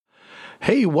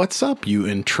Hey, what's up, you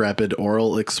intrepid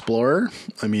oral explorer?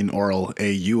 I mean, oral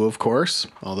AU, of course,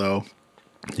 although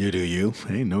you do you.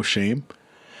 Hey, no shame.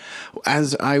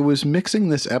 As I was mixing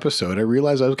this episode, I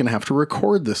realized I was going to have to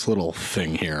record this little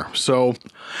thing here. So,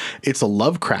 it's a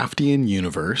Lovecraftian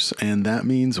universe, and that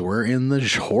means we're in the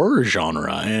horror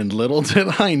genre. And little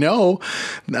did I know,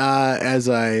 as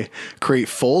I create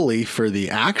Foley for the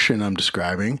action I'm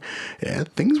describing,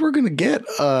 things were going to get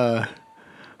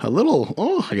a little,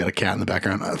 I got a cat in the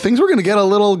background. Things were going to get a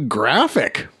little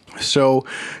graphic. So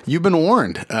you've been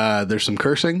warned. There's some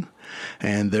cursing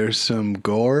and there's some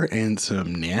gore and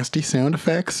some nasty sound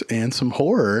effects and some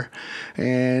horror.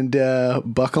 And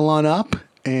buckle on up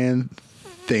and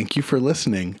thank you for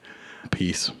listening.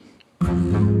 Peace.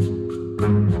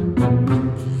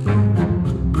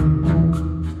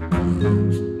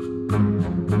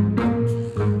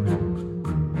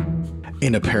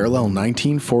 In a parallel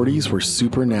 1940s where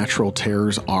supernatural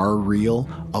terrors are real,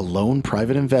 a lone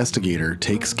private investigator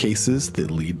takes cases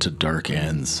that lead to dark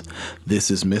ends.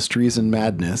 This is Mysteries and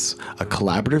Madness, a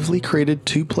collaboratively created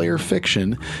two-player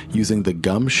fiction using the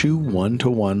Gumshoe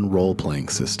one-to-one role-playing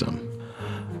system.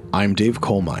 I'm Dave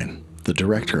Colmine, the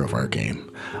director of our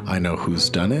game. I know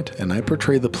who's done it, and I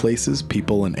portray the places,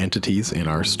 people, and entities in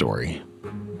our story.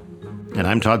 And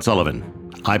I'm Todd Sullivan.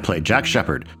 I play Jack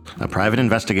Shepard, a private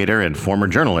investigator and former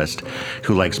journalist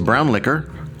who likes brown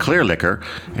liquor, clear liquor,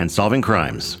 and solving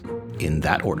crimes. In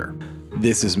that order.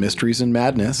 This is Mysteries and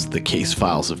Madness, the case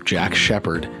files of Jack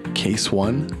Shepard, Case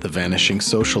 1, The Vanishing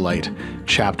Socialite,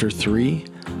 Chapter 3,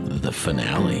 The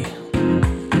Finale.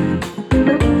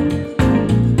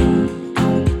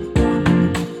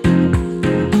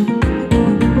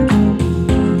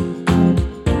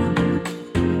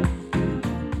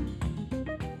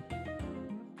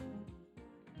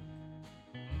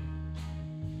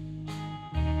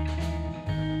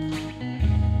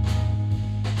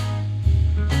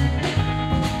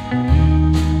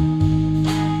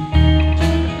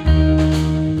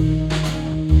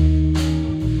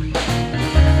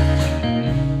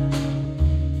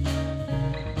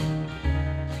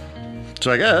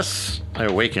 So I guess I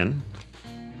awaken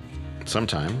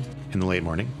sometime in the late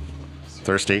morning,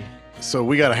 thirsty. So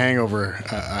we got a hangover,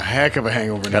 a heck of a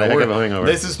hangover now. Got a heck of a hangover.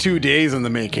 This is 2 days in the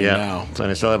making now. So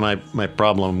I still have my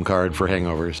problem card for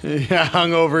hangovers. Yeah,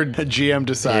 hungover GM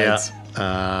decides.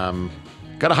 Yeah.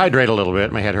 Got to hydrate a little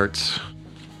bit. My head hurts.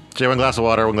 So one glass of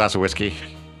water, one glass of whiskey,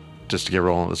 just to get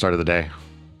rolling at the start of the day.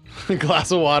 Glass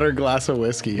of water, glass of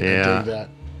whiskey. Yeah. I dig that.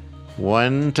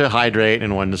 One to hydrate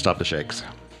and one to stop the shakes.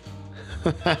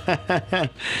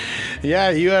 Yeah,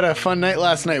 you had a fun night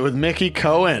last night with Mickey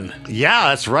Cohen. Yeah,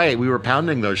 that's right. We were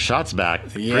pounding those shots back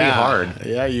pretty hard.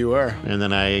 Yeah, you were. And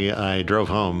then I drove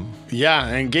home. Yeah,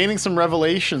 and gaining some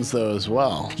revelations, though, as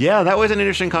well. Yeah, that was an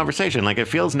interesting conversation. Like, it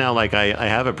feels now like I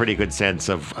have a pretty good sense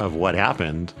of what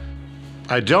happened.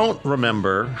 I don't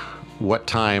remember what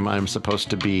time I'm supposed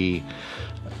to be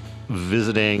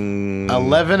visiting.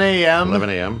 11 a.m. 11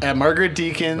 a.m. at Margaret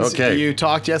Deacon's. Okay. You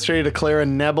talked yesterday to Clara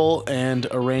Nebel and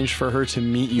arranged for her to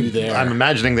meet you there. I'm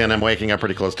imagining then I'm waking up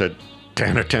pretty close to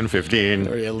 10 or 10:15.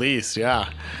 Or at least, yeah.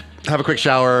 Have a quick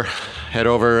shower, head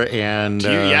over, and...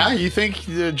 You think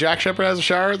Jack Shepard has a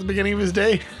shower at the beginning of his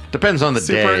day? Depends on the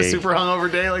day. Super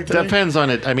hungover day like today? Depends on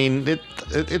it. I mean,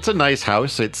 it's a nice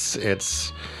house.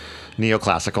 It's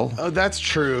neoclassical. Oh, that's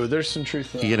true. There's some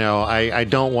truth to that. You know, I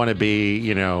don't want to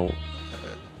be,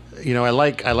 I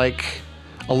like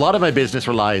a lot of my business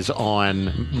relies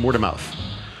on word of mouth.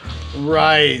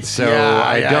 Right. So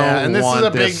I don't and this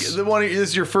want is this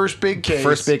is your first big case.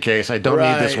 First big case. I don't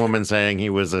need this woman saying he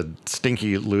was a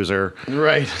stinky loser.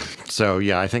 Right. So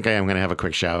yeah, I think I am going to have a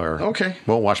quick shower. Okay.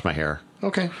 Won't wash my hair.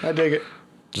 Okay, I dig it.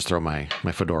 Just throw my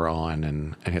fedora on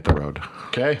and hit the road.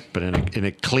 Okay. But in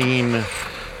a clean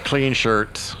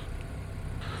shirt.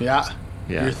 Yeah.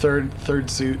 Yeah. Your third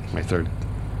suit. My third.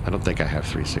 I don't think I have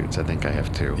 3 suits. I think I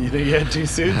have 2. You think you had 2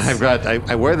 suits?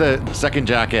 I wear the second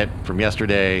jacket from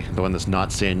yesterday, the one that's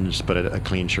not singed, but a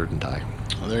clean shirt and tie.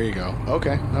 Oh, there you go.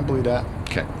 Okay, I believe that.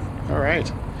 Okay. All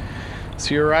right.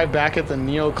 So you arrive back at the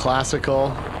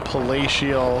neoclassical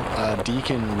palatial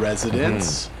Deacon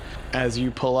residence. As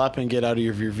you pull up and get out of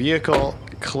your vehicle,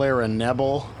 Clara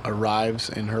Nebel arrives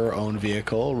in her own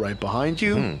vehicle right behind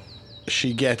you.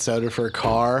 She gets out of her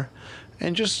car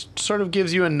and just sort of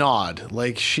gives you a nod,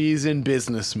 like she's in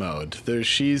business mode.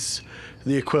 She's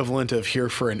the equivalent of here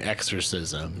for an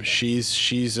exorcism.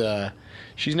 She's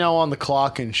now on the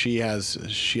clock, and she has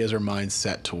her mind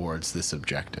set towards this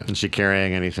objective. Is she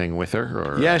carrying anything with her?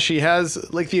 Or? Yeah, she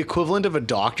has like the equivalent of a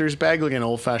doctor's bag, like an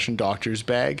old-fashioned doctor's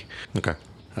bag. Okay.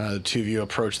 The two of you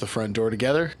approach the front door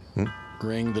together,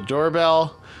 ring the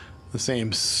doorbell. The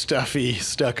same stuffy,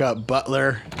 stuck-up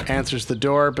butler answers the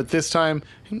door, but this time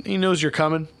he knows you're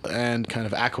coming and kind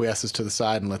of acquiesces to the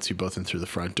side and lets you both in through the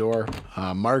front door.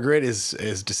 Margaret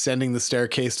is descending the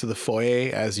staircase to the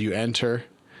foyer as you enter.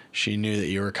 She knew that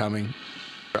you were coming.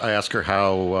 I ask her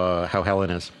how Helen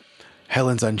is.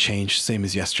 Helen's unchanged, same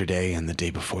as yesterday and the day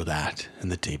before that, and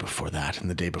the day before that, and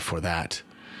the day before that.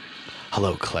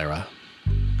 Hello, Clara.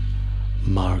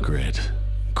 Margaret,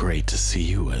 great to see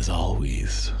you as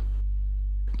always.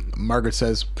 Margaret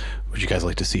says, would you guys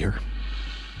like to see her?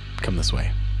 Come this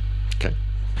way. Okay.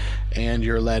 And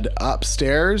you're led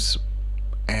upstairs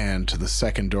and to the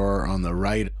second door on the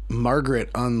right. Margaret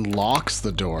unlocks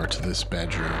the door to this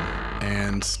bedroom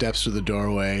and steps through the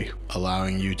doorway,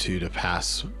 allowing you two to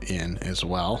pass in as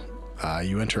well.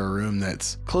 You enter a room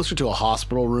that's closer to a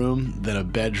hospital room than a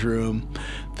bedroom.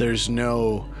 There's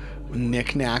no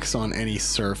knickknacks on any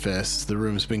surface. The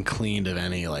room's been cleaned of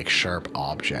any like sharp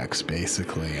objects,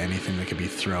 basically anything that could be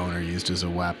thrown or used as a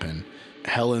weapon.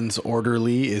 Helen's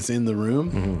orderly is in the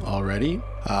room already,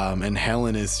 and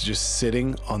Helen is just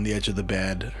sitting on the edge of the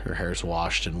bed. Her hair's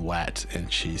washed and wet,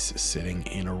 and she's sitting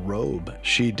in a robe.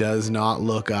 She does not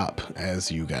look up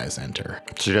as you guys enter.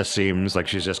 She just seems like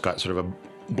she's just got sort of a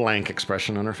blank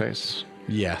expression on her face.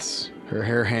 Yes, her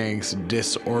hair hangs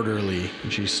disorderly,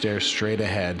 and she stares straight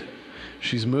ahead.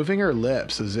 She's moving her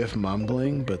lips as if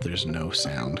mumbling, but there's no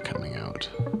sound coming out.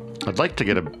 I'd like to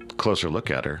get a closer look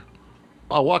at her.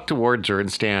 I'll walk towards her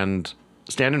and stand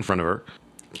in front of her.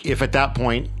 If at that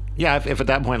point,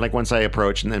 like once I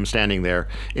approach and I'm standing there,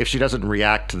 if she doesn't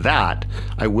react to that,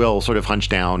 I will sort of hunch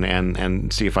down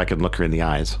and see if I can look her in the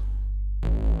eyes.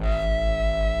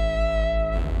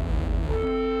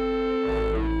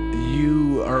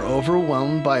 You are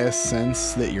overwhelmed by a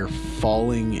sense that you're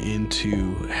falling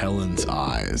into Helen's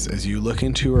eyes. As you look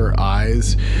into her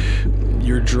eyes,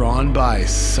 you're drawn by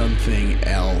something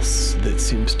else that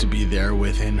seems to be there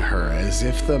within her, as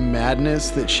if the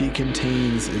madness that she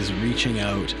contains is reaching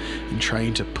out and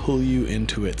trying to pull you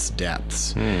into its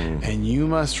depths. And you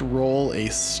must roll a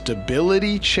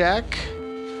stability check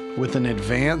with an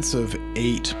advance of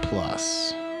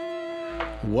 8+.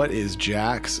 What is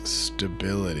Jack's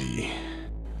stability?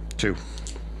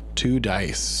 2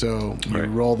 dice. So you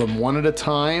roll them one at a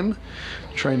time,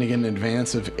 trying to get an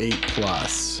advance of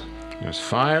 8+. There's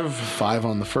 5. 5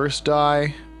 on the first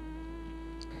die.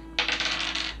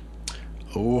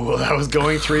 Oh, that was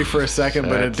going 3 for a second,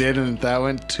 but it didn't. That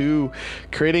went 2,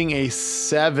 creating a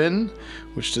 7,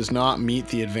 which does not meet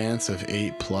the advance of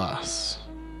 8+.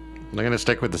 I'm going to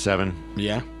stick with the 7.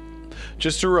 Yeah.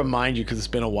 Just to remind you, because it's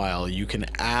been a while, you can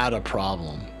add a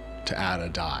problem to add a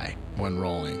die when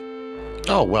rolling.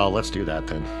 Oh, well, let's do that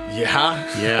then.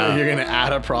 Yeah? Yeah. You're going to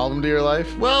add a problem to your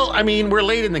life? Well, I mean, we're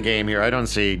late in the game here. I don't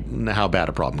see how bad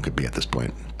a problem could be at this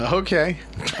point. Okay.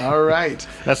 All right.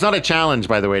 That's not a challenge,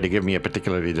 by the way, to give me a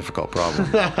particularly difficult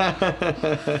problem.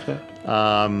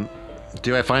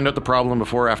 Do I find out the problem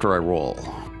before or after I roll?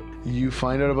 You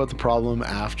find out about the problem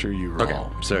after you roll. Okay,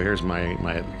 so here's my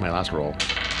last roll.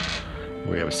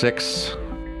 We have a 6.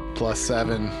 Plus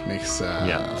 7 makes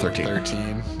 13.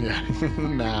 13. Yeah,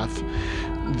 math.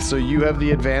 So you have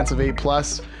the advance of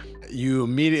 8+. You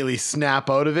immediately snap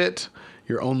out of it.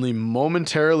 You're only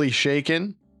momentarily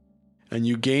shaken, and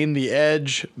you gain the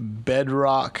edge,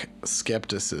 bedrock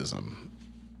skepticism.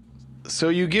 So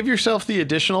you give yourself the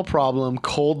additional problem,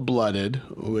 cold-blooded,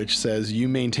 which says you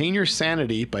maintain your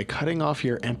sanity by cutting off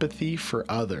your empathy for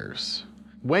others.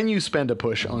 When you spend a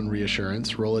push on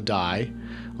reassurance, roll a die.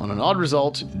 On an odd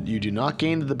result, you do not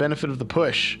gain the benefit of the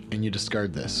push, and you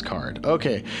discard this card.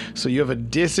 Okay, so you have a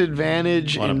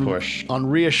disadvantage on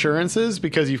reassurances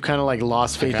because you've kind of like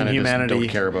lost faith in humanity. Just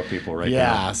don't care about people right now.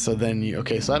 Yeah, so then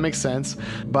so that makes sense.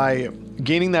 By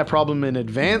gaining that problem and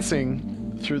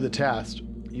advancing through the test,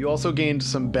 you also gained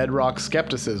some bedrock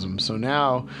skepticism. So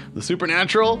now, the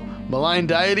supernatural, malign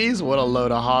deities, what a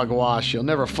load of hogwash. You'll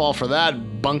never fall for that,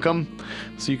 bunkum.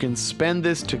 So you can spend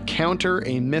this to counter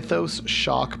a mythos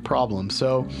shock problem.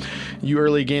 So you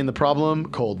early gain the problem,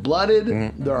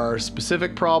 cold-blooded. There are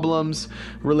specific problems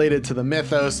related to the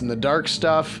mythos and the dark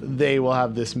stuff. They will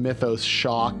have this mythos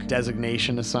shock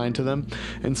designation assigned to them.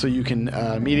 And so you can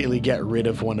immediately get rid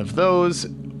of one of those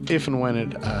if and when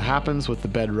it happens with the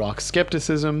bedrock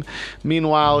skepticism.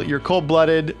 Meanwhile, you're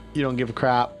cold-blooded, you don't give a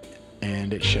crap,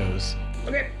 and it shows.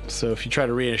 Okay. So if you try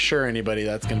to reassure anybody,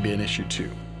 that's going to be an issue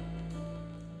too.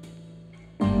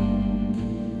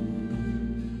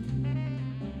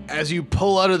 As you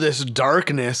pull out of this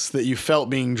darkness that you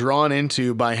felt being drawn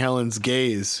into by Helen's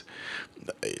gaze,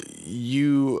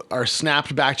 you are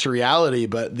snapped back to reality,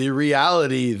 but the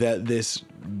reality that this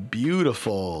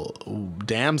beautiful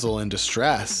damsel in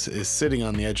distress is sitting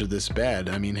on the edge of this bed.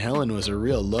 I mean, Helen was a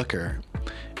real looker,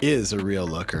 is a real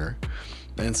looker.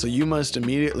 And so you must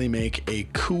immediately make a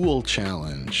cool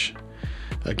challenge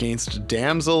against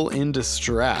damsel in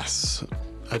distress.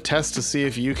 A test to see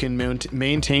if you can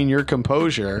maintain your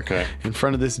composure in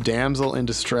front of this damsel in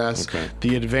distress. Okay.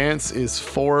 The advance is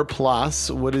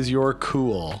 4+. What is your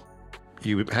cool?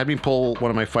 You had me pull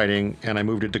one of my fighting, and I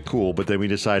moved it to cool, but then we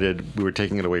decided we were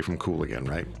taking it away from cool again,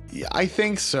 right? Yeah, I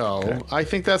think so. Okay. I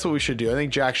think that's what we should do. I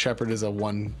think Jack Shepard is a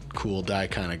one cool die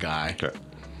kind of guy. Okay.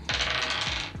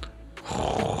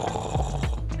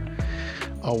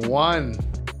 A 1.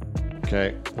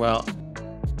 Okay, well,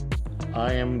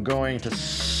 I am going to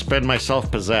spend my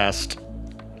self-possessed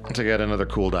to get another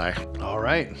cool die. All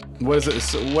right. What is it?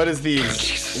 So what is the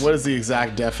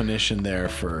exact definition there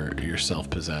for your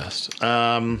self-possessed?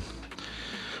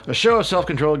 A show of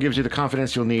self-control gives you the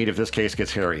confidence you'll need if this case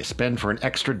gets hairy. Spend for an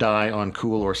extra die on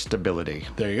cool or stability.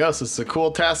 There you go. So it's a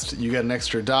cool test. You get an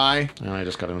extra die. And I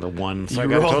just got another 1. So You I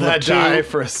got a roll total that of 2. die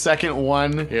for a second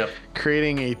 1. Yep.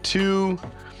 Creating a 2.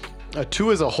 A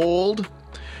 2 is a hold.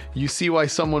 You see why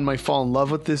someone might fall in love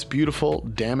with this beautiful,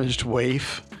 damaged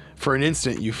waif. For an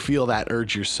instant, you feel that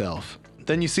urge yourself.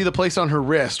 Then you see the place on her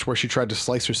wrist where she tried to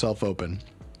slice herself open,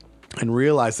 and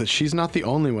realize that she's not the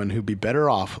only one who'd be better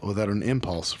off without an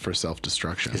impulse for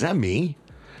self-destruction. Is that me?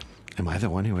 Am I the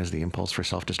one who has the impulse for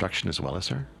self-destruction as well as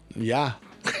her? Yeah.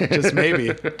 Just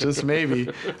maybe. Just maybe.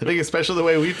 I think especially the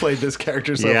way we played this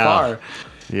character so far.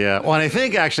 Yeah. Well, and I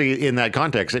think actually in that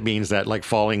context, it means that like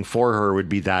falling for her would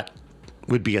be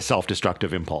a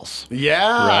self-destructive impulse.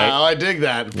 Yeah. Right? Oh, I dig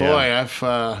that. Boy,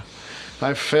 Yeah.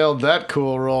 I've failed that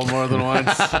cool roll more than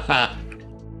once.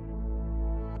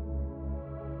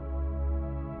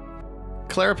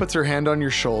 Clara puts her hand on your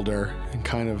shoulder and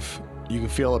you can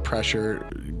feel a pressure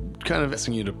kind of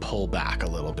asking you to pull back a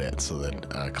little bit so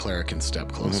that Clara can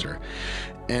step closer.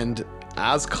 And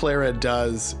as Clara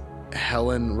does,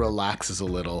 Helen relaxes a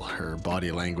little. Her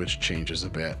body language changes a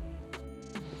bit.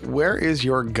 Where is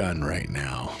your gun right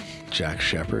now, Jack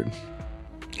Shepard?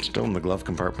 Still in the glove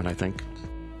compartment, I think.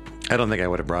 I don't think I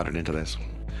would have brought it into this.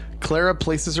 Clara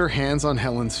places her hands on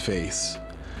Helen's face,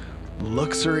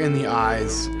 looks her in the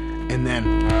eyes, and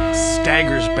then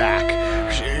staggers back.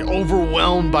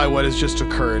 Overwhelmed by what has just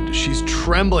occurred. She's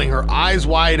trembling, her eyes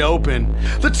wide open.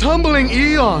 The tumbling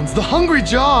eons, the hungry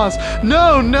jaws.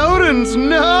 No, Nodens,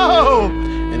 no!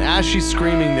 And as she's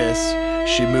screaming this,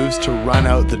 she moves to run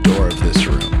out the door of this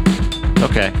room.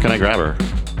 Okay, can I grab her?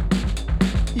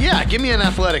 Yeah, give me an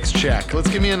athletics check. Let's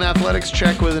give me an athletics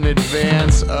check with an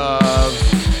advance of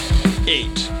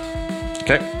 8.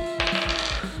 Okay.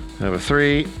 I have a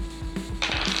 3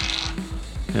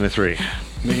 and a 3.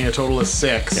 Making a total of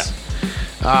 6.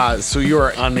 Yeah. So you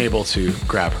are unable to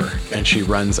grab her, and she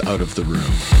runs out of the room.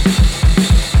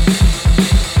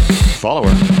 Follow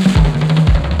her.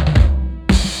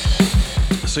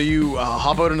 So you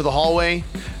hop out into the hallway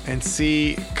and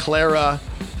see Clara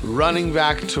running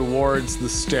back towards the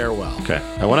stairwell. Okay.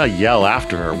 I want to yell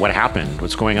after her. What happened?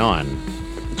 What's going on?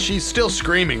 She's still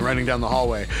screaming, running down the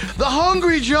hallway. The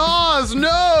hungry jaws!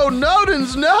 No!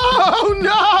 Nodens! No!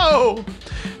 No!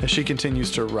 As she continues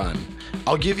to run.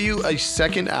 I'll give you a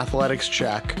second athletics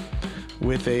check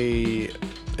with a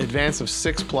advance of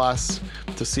 6+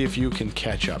 to see if you can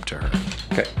catch up to her.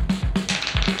 Okay.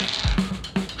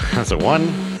 That's a 1.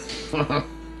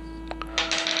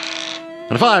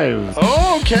 And a 5.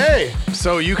 Okay.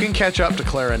 So you can catch up to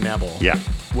Clara Neville. Yeah.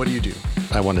 What do you do?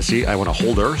 I want to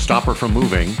hold her, stop her from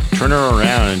moving, turn her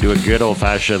around and do a good old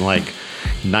fashioned like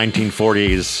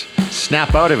 1940s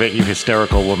snap out of it, you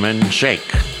hysterical woman, shake.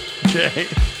 Okay.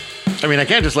 I mean, I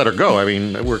can't just let her go. I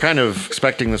mean, we're kind of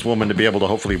expecting this woman to be able to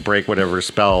hopefully break whatever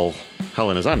spell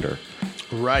Helen is under.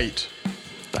 Right.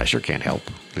 I sure can't help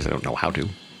because I don't know how to.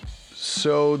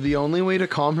 So the only way to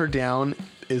calm her down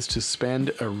is to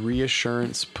spend a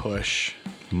reassurance push.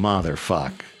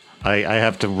 Motherfuck. I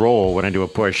have to roll when I do a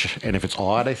push, and if it's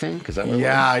odd, I think, is that what it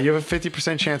Yeah, you have a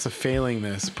 50% chance of failing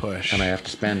this push. was? And I have to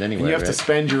spend anyway. And you have to right?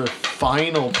 spend your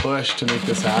final push to make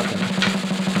this happen.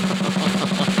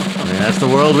 I mean, that's the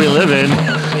world we live in.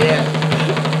 Yeah.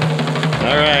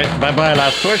 All right, bye-bye,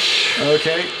 last push.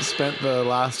 Okay, spent the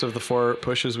last of the 4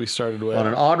 pushes we started with. On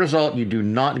an odd result, you do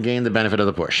not gain the benefit of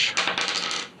the push.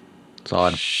 It's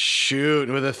odd. Shoot,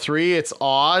 with a 3, it's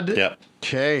odd. Yep.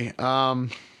 Okay.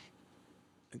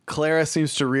 Clara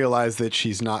seems to realize that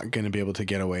she's not going to be able to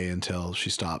get away until she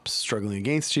stops struggling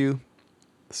against you.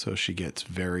 So she gets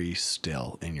very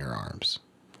still in your arms.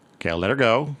 Okay, I'll let her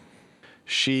go.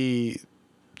 She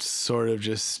sort of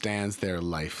just stands there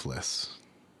lifeless.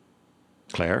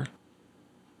 Claire?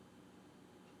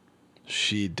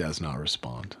 She does not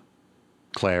respond.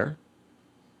 Claire?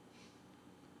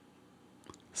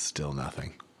 Still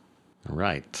nothing.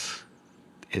 Right.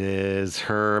 Is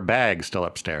her bag still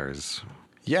upstairs?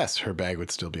 Yes, her bag would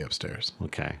still be upstairs.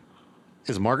 Okay.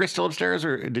 Is Margaret still upstairs,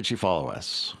 or did she follow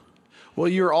us? Well,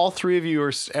 you're all three of you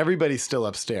are. Everybody's still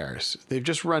upstairs. They've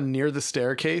just run near the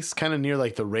staircase, kind of near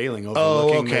like the railing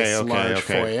overlooking this large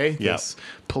foyer. Yep. This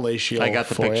palatial. I got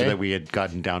the foyer. picture that we had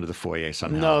gotten down to the foyer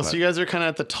somehow. No, so you guys are kind of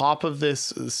at the top of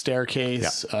this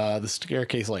staircase. Yeah. The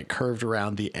staircase like curved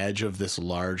around the edge of this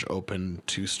large open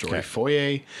 2-story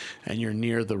foyer, and you're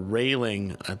near the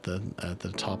railing at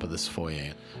the top of this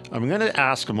foyer. I'm going to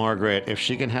ask Margaret if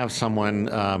she can have someone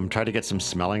try to get some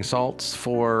smelling salts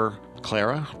for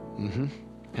Clara. Mm-hmm.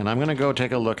 And I'm going to go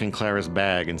take a look in Clara's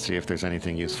bag and see if there's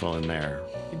anything useful in there.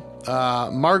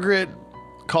 Margaret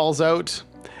calls out,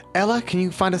 "Ella, can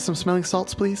you find us some smelling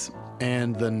salts, please?"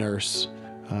 And the nurse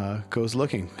goes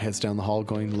looking, heads down the hall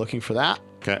going looking for that.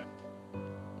 Okay.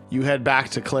 You head back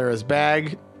to Clara's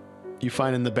bag. You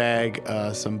find in the bag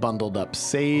some bundled up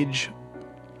sage,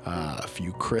 a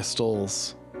few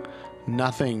crystals,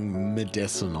 nothing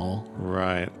medicinal.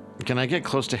 Right. Can I get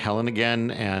close to Helen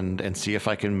again and see if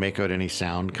I can make out any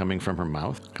sound coming from her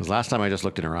mouth? Because last time I just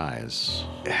looked in her eyes.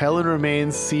 Helen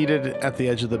remains seated at the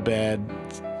edge of the bed,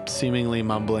 seemingly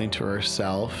mumbling to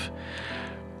herself.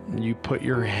 You put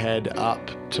your head up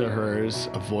to hers,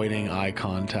 avoiding eye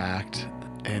contact,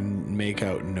 and make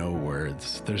out no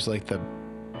words. There's like the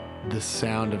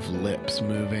sound of lips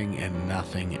moving and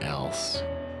nothing else.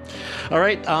 All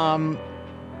right.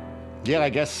 Yeah,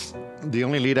 I guess the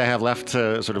only lead I have left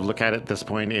to sort of look at this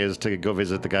point is to go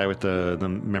visit the guy with the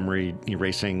memory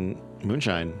erasing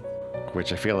moonshine,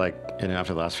 which I feel like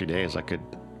after the last few days I could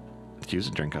use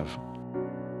a drink of.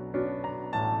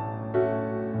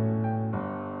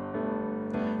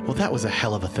 Well, that was a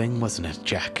hell of a thing, wasn't it,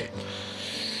 Jack?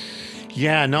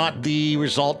 Yeah, not the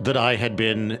result that I had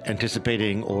been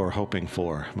anticipating or hoping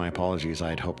for. My apologies. I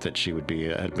had hoped that she would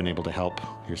had been able to help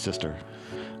your sister.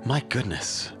 My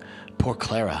goodness. Poor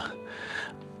Clara.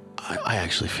 I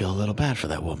actually feel a little bad for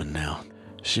that woman now.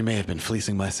 She may have been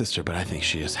fleecing my sister, but I think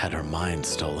she just had her mind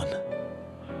stolen.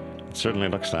 It certainly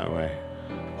looks that way.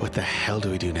 What the hell do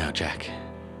we do now, Jack?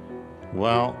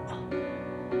 Well,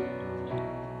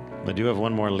 I do have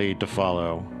one more lead to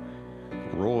follow.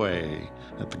 Roy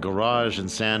at the garage in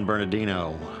San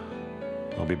Bernardino.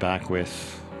 I'll be back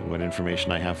with what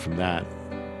information I have from that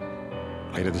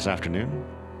later this afternoon.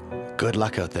 Good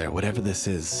luck out there. Whatever this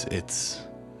is, it's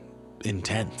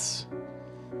intense.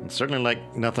 It's certainly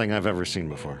like nothing I've ever seen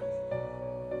before.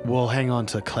 We'll hang on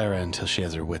to Clara until she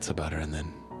has her wits about her and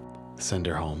then send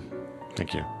her home.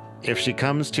 Thank you. If she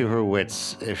comes to her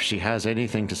wits, if she has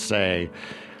anything to say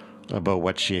about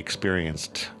what she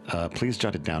experienced, please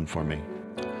jot it down for me.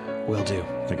 Will do.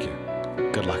 Thank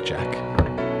you. Good luck, Jack.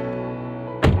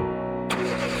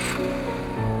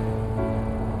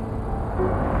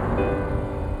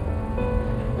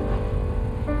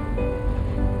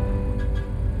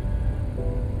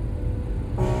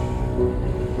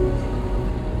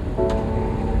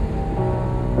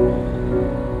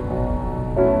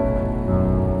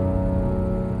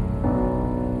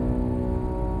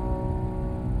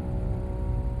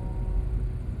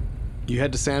 You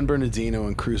head to San Bernardino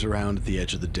and cruise around at the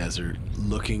edge of the desert,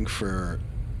 looking for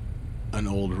an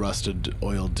old rusted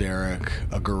oil derrick,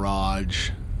 a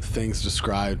garage, things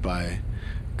described by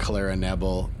Clara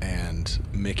Nebel and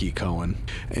Mickey Cohen.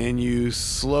 And you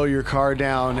slow your car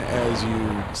down as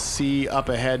you see up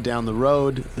ahead down the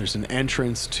road, there's an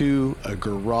entrance to a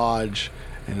garage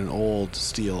and an old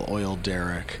steel oil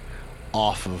derrick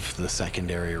off of the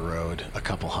secondary road, a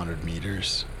couple 100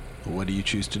 meters. What do you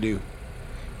choose to do?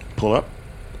 Pull up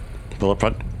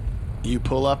front. You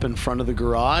pull up in front of the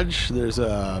garage. There's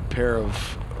a pair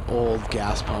of old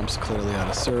gas pumps clearly out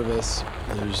of service.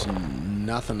 There's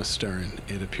nothing astern.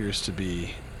 It appears to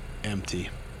be empty.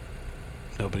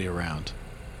 Nobody around.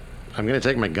 I'm going to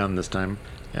take my gun this time,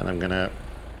 and I'm going to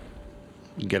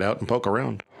get out and poke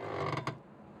around.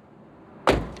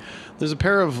 There's a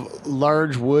pair of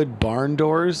large wood barn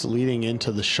doors leading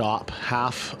into the shop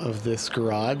half of this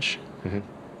garage. Mm-hmm.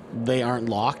 They aren't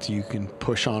locked. You can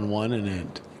push on one and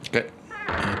it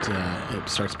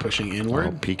starts pushing inward.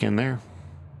 I'll peek in there.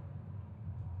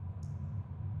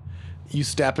 You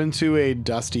step into a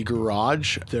dusty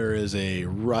garage. There is a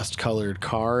rust-colored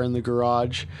car in the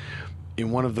garage.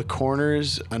 In one of the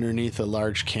corners, underneath a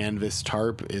large canvas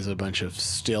tarp, is a bunch of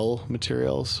still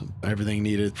materials, everything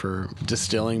needed for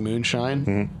distilling moonshine.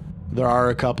 Mm-hmm. There are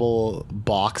a couple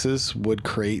boxes, wood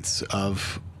crates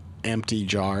of empty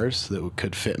jars that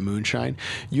could fit moonshine.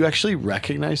 You actually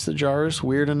recognize the jars,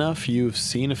 weird enough. You've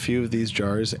seen a few of these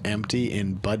jars empty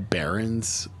in Bud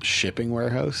Barron's shipping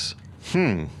warehouse.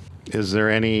 Are there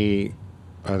any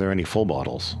full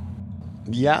bottles?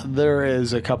 Yeah, there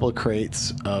is a couple of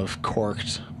crates of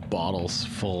corked bottles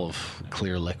full of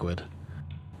clear liquid.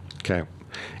 Okay.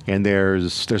 And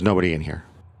there's nobody in here.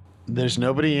 There's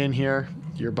nobody in here.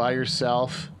 You're by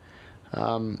yourself.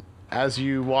 As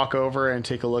you walk over and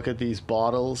take a look at these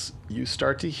bottles, you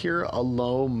start to hear a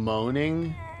low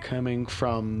moaning coming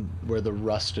from where the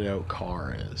rusted out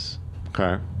car is.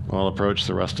 Okay. I'll approach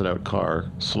the rusted out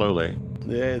car slowly.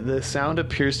 The sound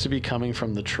appears to be coming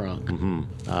from the trunk.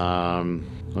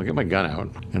 I'll get my gun out,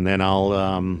 and then I'll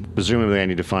presumably I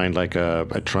need to find like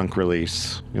a trunk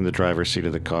release in the driver's seat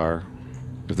of the car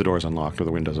if the door's unlocked or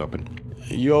the window's open.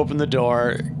 You open the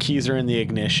door, keys are in the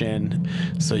ignition,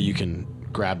 so you can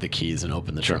grab the keys and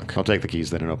open the trunk. I'll take the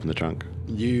keys then and open the trunk.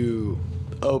 You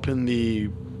open the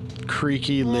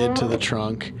creaky lid to the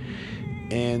trunk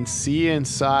and see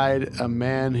inside a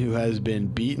man who has been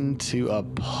beaten to a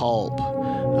pulp.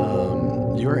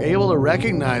 You are able to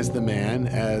recognize the man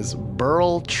as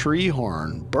Burl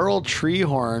Treehorn. Burl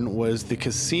Treehorn was the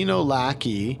casino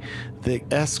lackey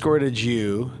that escorted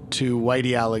you to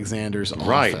Whitey Alexander's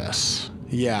office.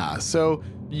 Yeah, so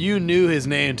you knew his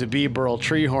name to be Burl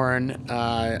Treehorn.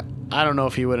 I don't know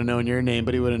if he would have known your name,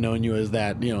 but he would have known you as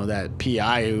that, that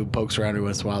PI who pokes around every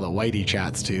once in a while that Whitey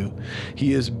chats to.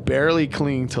 He is barely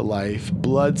clinging to life.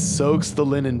 Blood soaks the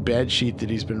linen bedsheet that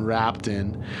he's been wrapped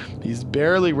in. He's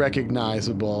barely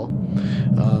recognizable.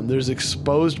 There's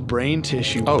exposed brain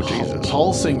tissue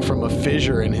pulsing from a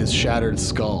fissure in his shattered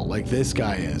skull. Like, this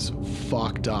guy is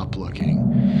fucked up looking.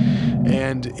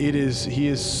 And he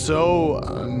is so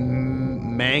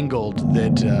mangled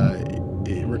that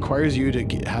it requires you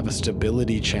to have a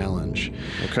stability challenge.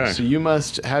 Okay. So you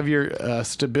must have your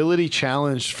stability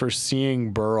challenged for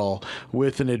seeing Burl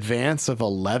with an advance of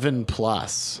 11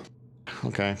 plus.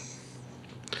 Okay.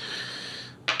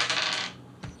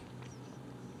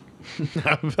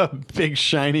 A big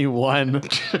shiny 1.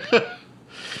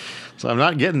 So I'm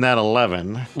not getting that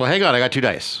 11. Well, hang on. I got 2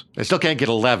 dice. I still can't get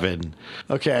 11.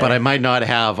 Okay. But I might not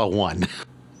have a 1.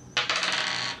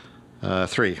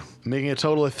 3. Making a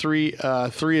total of 3.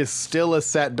 3 is still a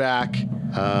setback.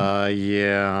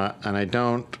 Yeah. And I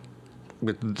don't...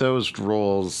 With those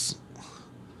rolls,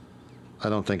 I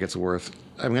don't think it's worth...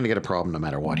 I'm going to get a problem no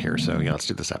matter what here. So, yeah, let's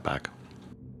do the setback.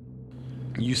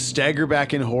 You stagger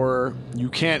back in horror. You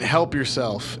can't help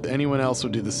yourself. Anyone else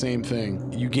would do the same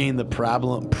thing. You gain the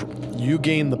problem. You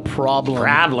gain the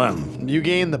problem. You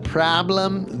gain the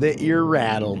problem that you're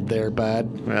rattled there,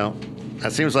 bud. Well,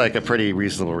 that seems like a pretty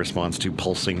reasonable response to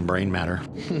pulsing brain matter.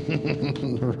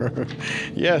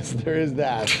 Yes, there is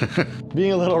that.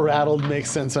 Being a little rattled makes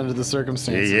sense under the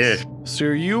circumstances. Yeah. So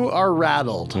you are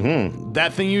rattled. Mm-hmm.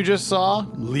 That thing you just saw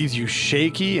leaves you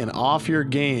shaky and off your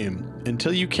game.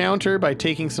 Until you counter by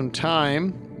taking some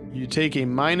time, you take a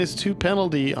 -2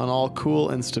 penalty on all cool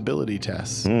and stability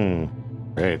tests.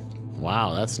 Great.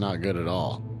 Wow, that's not good at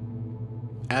all.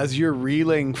 As you're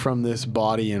reeling from this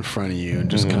body in front of you and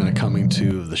just kind of coming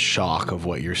to the shock of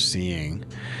what you're seeing,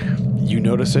 you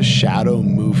notice a shadow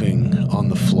moving on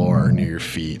the floor near your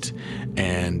feet,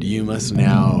 and you must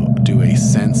now do a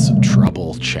sense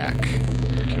trouble check.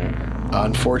 Okay.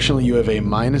 Unfortunately, you have a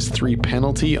 -3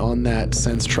 penalty on that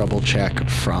sense trouble check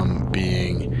from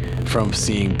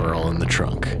seeing Burl in the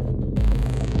trunk.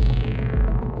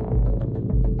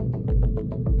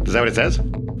 Is that what it says?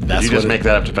 That's Did you just make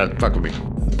that up to fuck with me?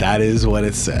 That is what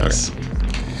it says.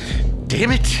 Okay.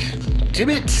 Damn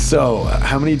it. So,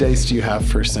 how many dice do you have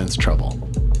for sense trouble?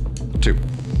 2.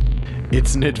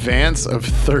 It's an advance of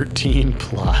 13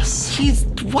 plus. Jeez,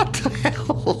 what the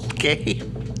hell,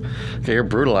 game? Okay, you're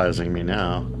brutalizing me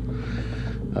now.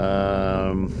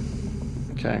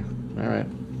 Okay, all right.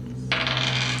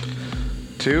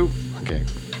 2. Okay,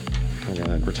 I'm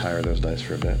gonna retire those dice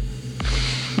for a bit.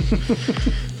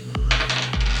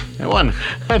 And 1.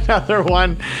 Another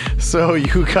 1. So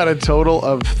you got a total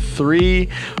of 3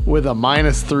 with a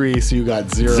 -3, so you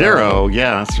got 0. 0,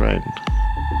 yeah, that's right.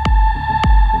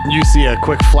 You see a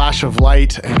quick flash of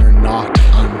light and are knocked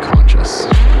unconscious.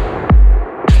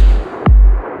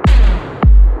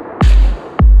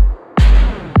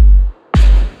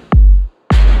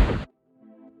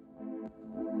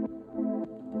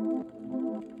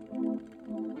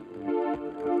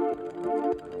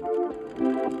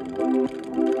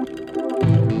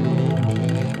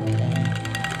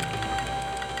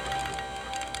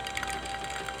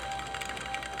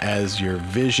 As your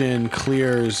vision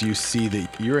clears, you see that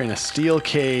you're in a steel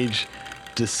cage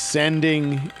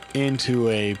descending into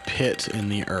a pit in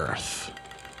the earth.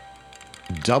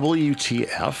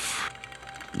 WTF?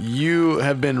 You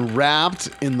have been wrapped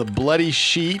in the bloody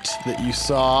sheet that you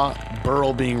saw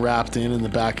Burl being wrapped in the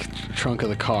back trunk of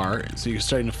the car. So you're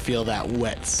starting to feel that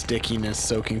wet stickiness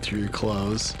soaking through your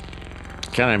clothes.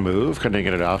 Can I move? Can I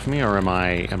get it off me, or am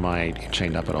I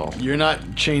chained up at all? You're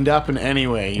not chained up in any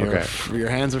way. Okay. Your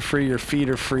hands are free, your feet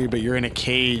are free, but you're in a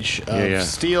cage of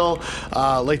steel,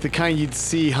 like the kind you'd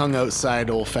see hung outside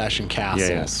old-fashioned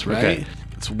castles, right? Okay.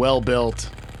 It's well built.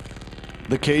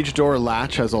 The cage door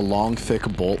latch has a long, thick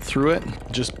bolt through it,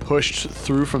 just pushed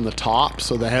through from the top,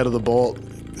 so the head of the bolt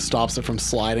stops it from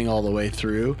sliding all the way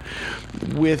through.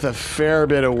 With a fair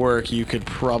bit of work, you could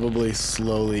probably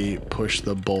slowly push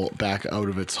the bolt back out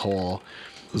of its hole.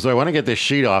 So I want to get this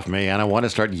sheet off me, and I want to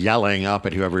start yelling up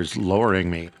at whoever's lowering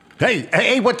me.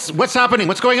 Hey, what's happening?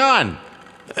 What's going on?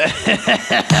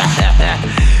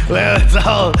 Well,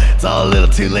 it's all a little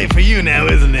too late for you now,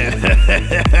 isn't it?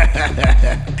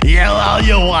 Yell all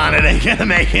you want, it ain't gonna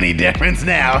make any difference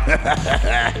now.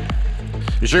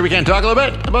 You sure we can't talk a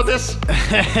little bit about this?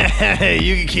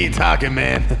 You can keep talking,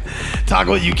 man. Talk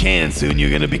what you can, soon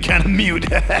you're gonna be kind of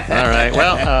mute. All right,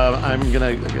 well, I'm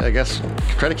gonna, I guess,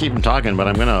 try to keep him talking, but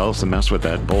I'm gonna also mess with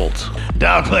that bolt.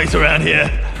 Dog place around here.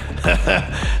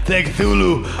 Thank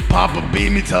Cthulhu, Papa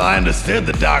beat me till I understood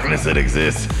the darkness that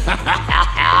exists.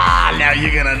 Now you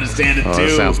can understand it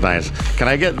too. That sounds nice. Can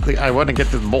I want to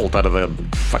get the bolt out of the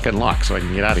fucking lock so I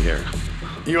can get out of here.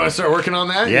 You want to start working on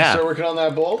that? Yeah. You start working on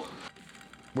that bolt?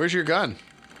 Where's your gun?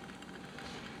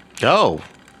 Oh,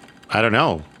 I don't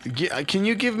know. Can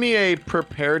you give me a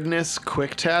preparedness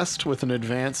quick test with an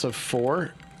advance of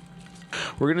 4?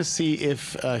 We're going to see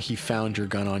if he found your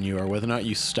gun on you or whether or not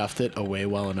you stuffed it away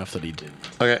well enough that he did.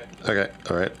 Okay,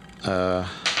 all right.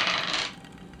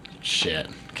 Shit.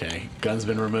 Okay. Gun's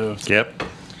been removed. Yep.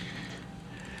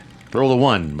 Roll a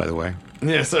 1, by the way.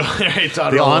 Yeah, so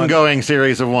the ongoing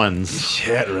series of 1s.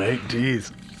 Shit, right?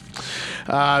 Jeez.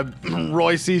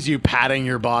 Roy sees you patting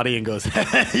your body and goes,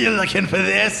 "You looking for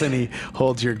this?" And he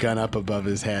holds your gun up above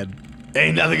his head.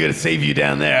 Ain't nothing gonna save you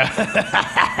down there.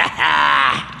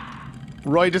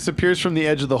 Roy disappears from the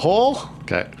edge of the hole.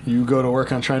 Okay. You go to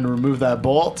work on trying to remove that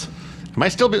bolt. Am I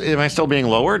still being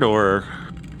lowered, or?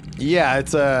 Yeah,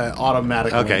 it's a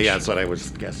automatic winch. Okay, yeah, that's what I was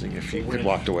guessing. If you had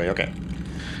walked away, okay.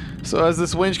 So as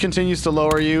this winch continues to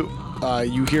lower you,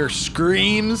 you hear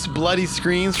screams, bloody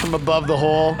screams from above the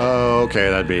hole. Oh,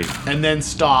 okay, that'd be. And then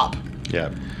stop.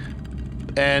 Yeah.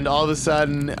 And all of a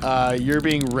sudden, you're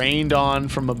being rained on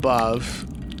from above.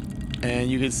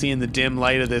 And you can see in the dim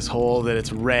light of this hole that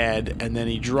it's red. And then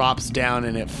he drops down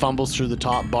and it fumbles through the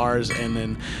top bars and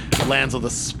then lands with a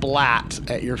splat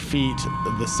at your feet,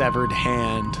 the severed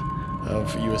hand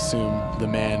of, you assume, the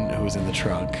man who was in the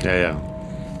trunk. Yeah.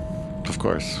 Of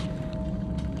course.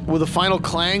 With a final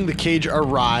clang, the cage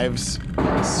arrives,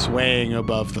 swaying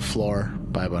above the floor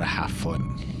by about a half foot.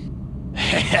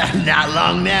 Not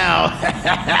long now.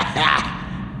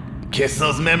 Kiss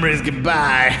those memories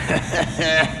goodbye.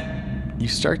 You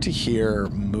start to hear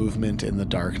movement in the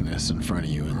darkness in front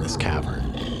of you in this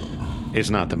cavern.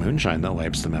 It's not the moonshine that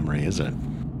wipes the memory, is it?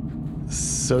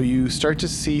 So you start to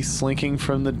see slinking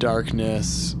from the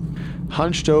darkness,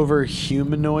 hunched over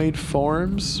humanoid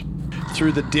forms.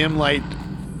 Through the dim light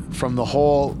from the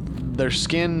hole, their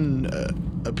skin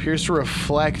appears to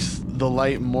reflect the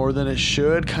light more than it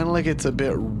should, kind of like it's a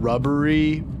bit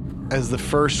rubbery. As the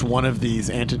first one of these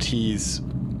entities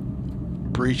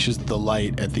breaches the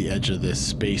light at the edge of this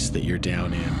space that you're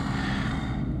down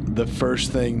in, the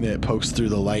first thing that pokes through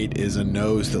the light is a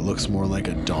nose that looks more like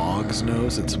a dog's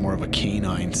nose. It's more of a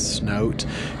canine snout,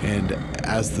 and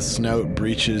as the snout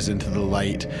breaches into the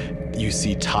light, you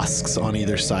see tusks on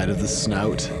either side of the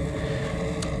snout,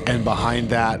 and behind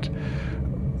that,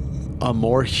 a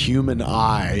more human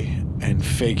eye and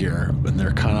figure, and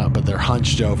they're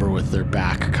hunched over with their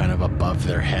back kind of above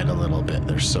their head a little bit.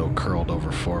 They're so curled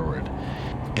over forward,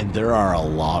 and there are a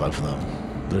lot of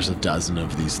them. There's a dozen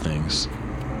of these things.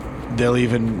 They'll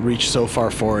even reach so far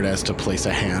forward as to place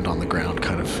a hand on the ground,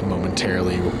 kind of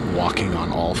momentarily walking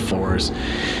on all fours.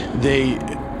 They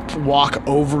walk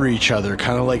over each other,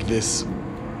 kind of like this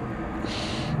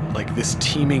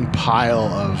teeming pile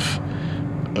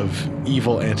of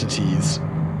evil entities,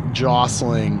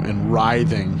 jostling and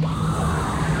writhing.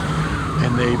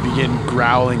 And they begin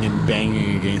growling and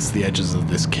banging against the edges of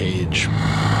this cage,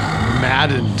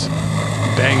 maddened,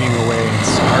 banging away and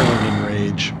snarling in rage.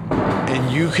 cage.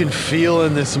 And you can feel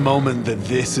in this moment that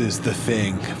this is the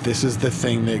thing. This is the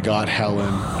thing that got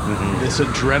Helen. This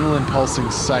adrenaline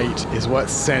pulsing sight is what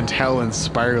sent Helen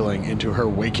spiraling into her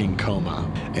waking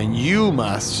coma. And you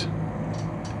must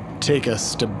take a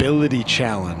stability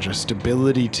challenge, a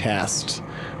stability test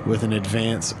with an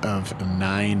advance of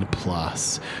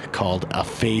 9+, called A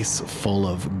Face Full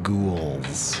of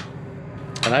Ghouls.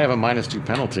 And I have a -2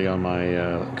 penalty on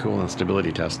my cool and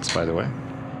stability tests, by the way.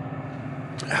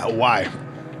 Why?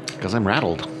 Because I'm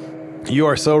rattled. You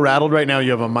are so rattled right now,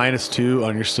 you have a -2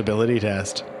 on your stability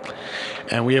test.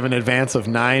 And we have an advance of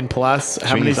 9+.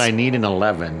 How many? I need an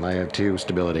 11. I have 2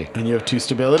 stability. And you have 2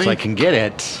 stability? So I can get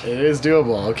it. It is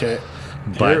doable, okay.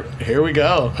 But here we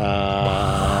go.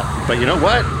 But you know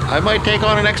what? I might take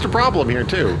on an extra problem here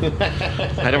too.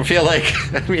 I don't feel like.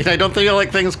 I don't feel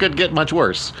like things could get much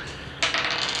worse.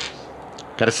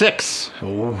 Got a 6.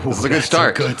 Ooh, this is a good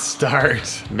start. Good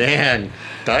start. Man,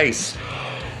 dice.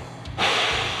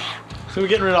 So we're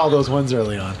getting rid of all those ones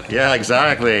early on. Yeah,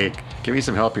 exactly. Give me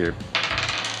some help here.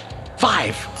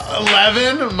 5.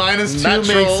 11 -2 Natural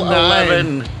makes 9.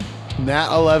 11.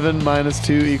 Nat 11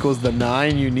 -2 equals the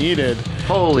 9 you needed.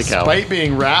 Holy cow. Despite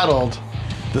being rattled,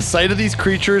 the sight of these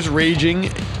creatures raging,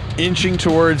 inching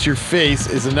towards your face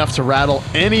is enough to rattle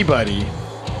anybody.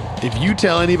 If you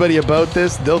tell anybody about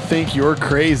this, they'll think you're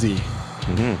crazy.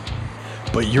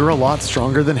 But you're a lot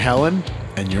stronger than Helen,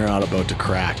 and you're not about to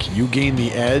crack. You gain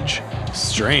the edge.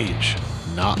 Strange,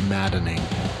 not maddening.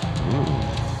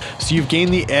 So you've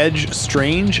gained the edge.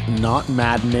 Strange, not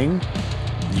maddening.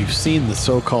 You've seen the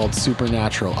so-called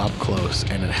supernatural up close,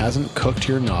 and it hasn't cooked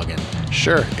your noggin.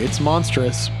 Sure, it's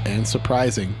monstrous and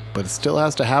surprising, but it still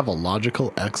has to have a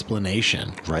logical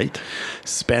explanation. Right?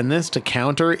 Spend this to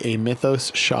counter a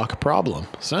mythos shock problem.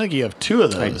 It's not like you have 2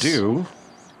 of those. I do.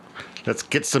 Let's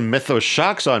get some mythos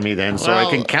shocks on me then, so I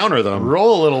Well, can counter them.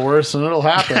 Roll a little worse and it'll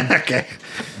happen. Okay.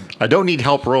 I don't need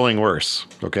help rolling worse.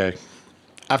 Okay.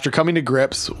 After coming to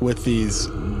grips with these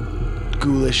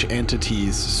ghoulish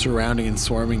entities surrounding and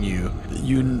swarming you,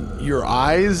 your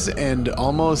eyes and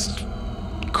almost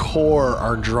core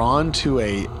are drawn to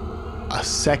a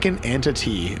second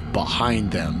entity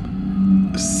behind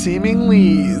them,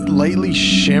 seemingly lightly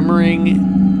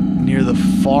shimmering near the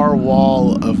far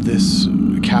wall of this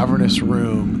cavernous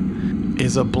room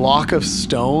is a block of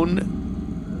stone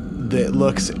that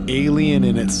looks alien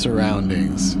in its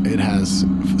surroundings. It has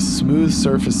smooth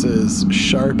surfaces,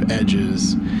 sharp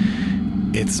edges.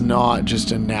 It's not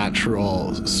just a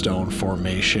natural stone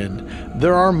formation.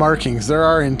 There are markings, there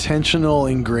are intentional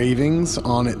engravings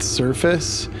on its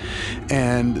surface,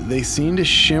 and they seem to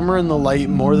shimmer in the light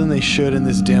more than they should in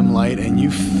this dim light, and you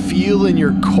feel in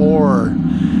your core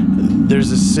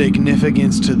there's a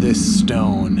significance to this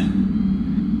stone.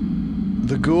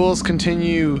 The ghouls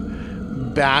continue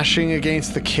bashing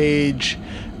against the cage,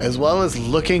 as well as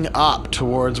looking up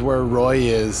towards where Roy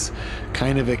is,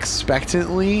 kind of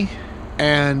expectantly.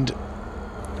 And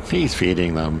he's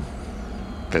feeding them.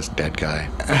 This dead guy.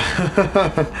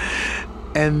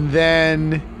 And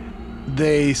then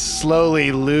they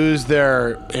slowly lose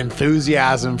their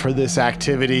enthusiasm for this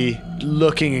activity,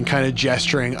 looking and kind of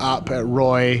gesturing up at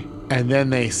Roy, and then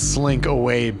they slink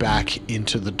away back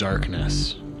into the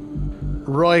darkness.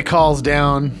 Roy calls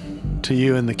down to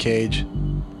you in the cage.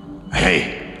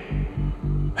 Hey!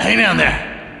 Hey down there!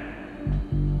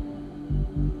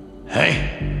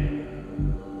 Hey!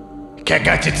 Cat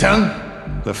got your tongue?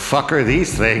 The fuck are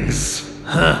these things?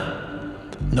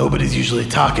 Nobody's usually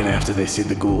talking after they see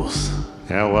the ghouls.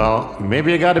 Yeah, well,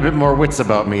 maybe I got a bit more wits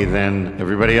about me than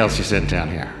everybody else you sent down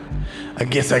here. I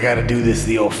guess I gotta do this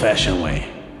the old-fashioned way.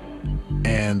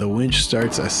 And the winch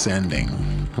starts ascending.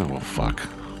 Oh, well, fuck.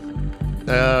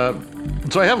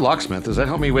 So I have locksmith. Does that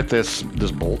help me with this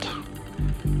bolt?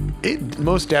 It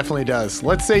most definitely does.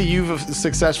 Let's say you've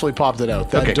successfully popped it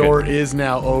out. That Okay, door good. is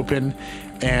now open,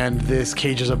 and this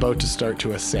cage is about to start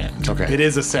to ascend. Okay. It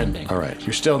is ascending. All right.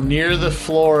 You're still near the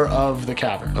floor of the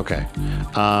cavern. Okay.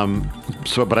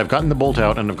 But I've gotten the bolt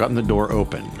out and I've gotten the door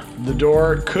open. The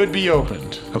door could be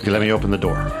opened. Okay, let me open the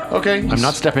door. Okay. I'm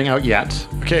not stepping out yet.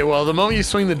 Okay, well, the moment you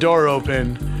swing the door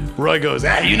open, Roy goes,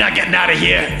 you're not getting out of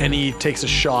here! And he takes a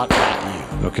shot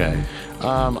at you. Okay.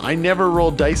 I never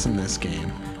rolled dice in this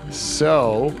game.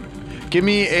 So, give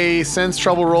me a sense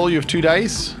trouble roll. You have 2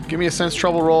 dice. Give me a sense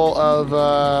trouble roll of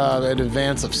an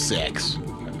advance of 6.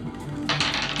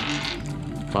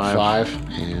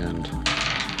 5. And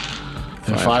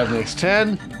 5 makes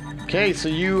 10. Okay, so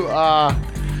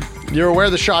you're aware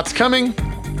the shot's coming.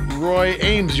 Roy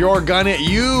aims your gun at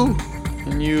you,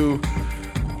 and you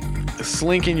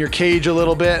slink in your cage a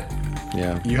little bit.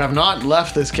 Yeah. You have not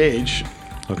left this cage.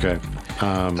 Okay.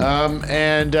 But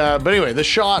anyway, the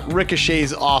shot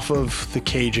ricochets off of the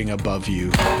caging above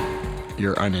you.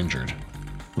 You're uninjured.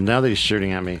 Well, now that he's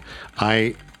shooting at me,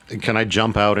 can I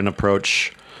jump out and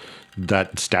approach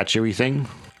that statue-y thing?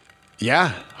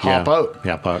 Yeah, hop out.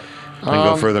 Yeah, hop out. And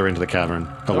go further into the cavern,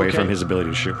 away from his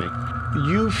ability to shoot me.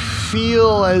 You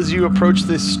feel, as you approach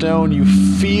this stone, you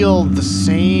feel the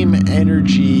same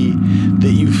energy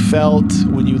that you felt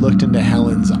when you looked into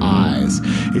Helen's eyes.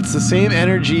 It's the same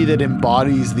energy that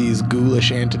embodies these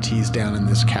ghoulish entities down in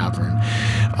this cavern.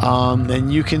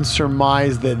 And you can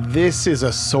surmise that this is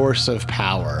a source of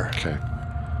power. Okay.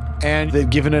 And that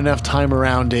given enough time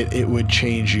around it, it would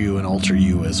change you and alter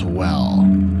you as well.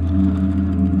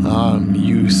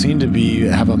 You seem to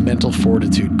have a mental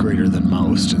fortitude greater than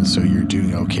most, and so you're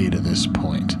doing okay to this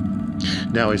point.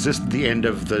 Now, is this the end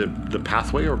of the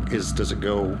pathway, or does it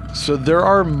go? So there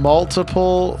are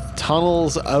multiple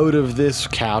tunnels out of this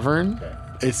cavern.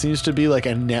 Okay. It seems to be like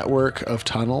a network of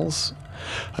tunnels,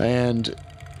 and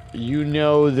you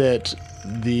know that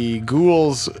the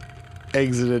ghouls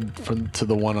exited to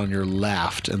the one on your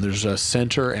left, and there's a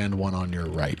center and one on your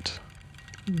right.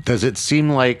 Does it seem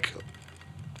like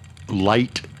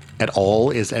light at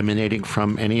all is emanating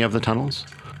from any of the tunnels?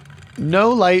 No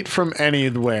light from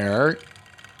anywhere.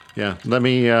 Yeah, let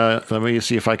me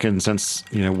see if I can sense,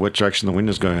 what direction the wind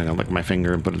is going. I'll lick my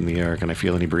finger and put it in the air. Can I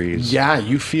feel any breeze? Yeah,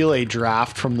 you feel a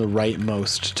draft from the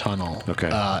rightmost tunnel. Okay.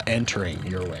 Entering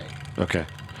your way. Okay.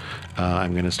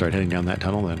 I'm going to start heading down that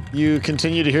tunnel then. You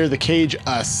continue to hear the cage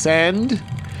ascend,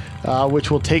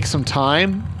 which will take some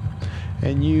time.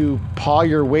 And you paw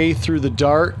your way through the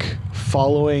dark,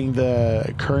 following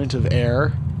the current of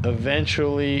air,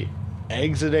 eventually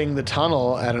exiting the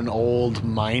tunnel at an old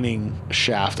mining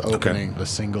shaft opening, a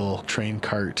single train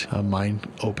cart mine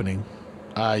opening.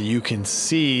 You can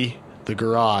see the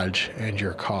garage and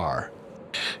your car.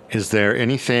 Is there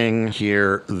anything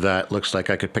here that looks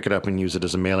like I could pick it up and use it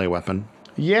as a melee weapon?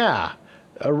 Yeah.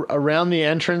 Around the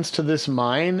entrance to this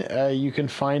mine, you can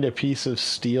find a piece of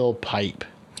steel pipe.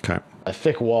 Okay. A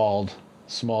thick-walled,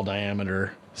 small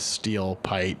diameter steel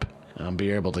pipe.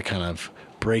 Be able to kind of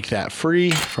break that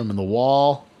free from the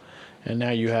wall. And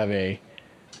now you have a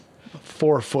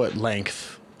 4-foot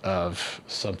length of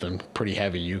something pretty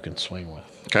heavy you can swing with.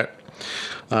 Okay.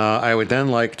 I would then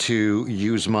like to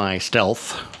use my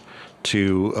stealth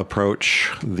to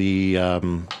approach the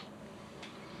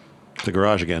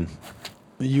garage again.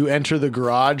 You enter the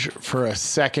garage for a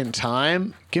second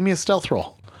time. Give me a stealth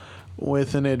roll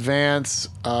with an advance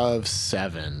of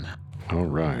 7. All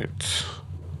right.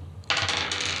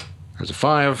 There's a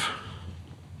 5.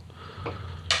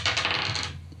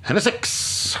 And a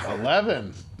 6.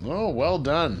 11. Oh, well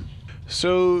done.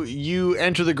 So you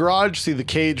enter the garage, see the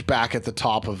cage back at the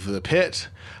top of the pit,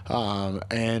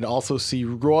 and also see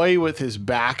Roy with his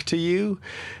back to you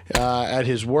at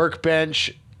his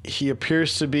workbench. He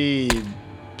appears to be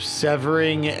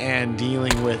severing and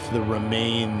dealing with the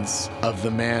remains of the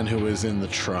man who was in the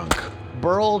trunk.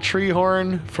 Burl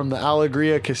Treehorn from the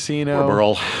Alegria Casino. Poor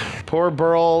Burl. Poor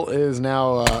Burl is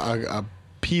now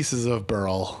pieces of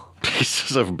Burl.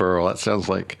 Pieces of Burl. That sounds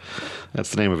like that's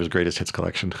the name of his greatest hits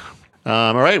collection.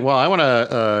 All right. Well, I want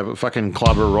to fucking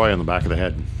clobber Roy on the back of the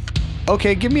head.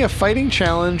 Okay, give me a fighting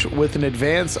challenge with an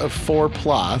advance of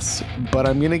 4+, but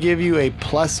I'm going to give you a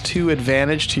 +2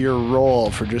 advantage to your roll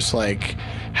for just like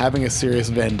having a serious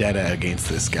vendetta against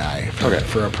this guy.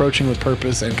 For approaching with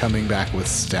purpose and coming back with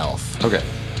stealth. Okay.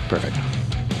 Perfect.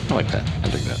 I like that. I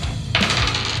dig that.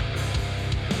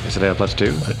 I said I have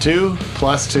 +2? A 2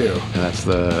 + 2. And that's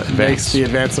the advance. Makes the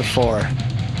advance of 4.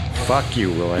 Fuck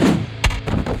you, Roy.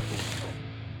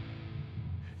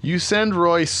 You send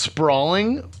Roy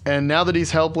sprawling, and now that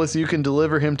he's helpless, you can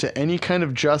deliver him to any kind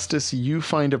of justice you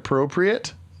find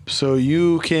appropriate. So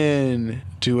you can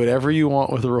do whatever you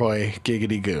want with Roy,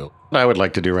 giggity goo. What I would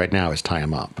like to do right now is tie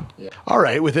him up. Yeah. All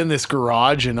right, within this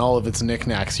garage and all of its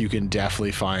knickknacks, you can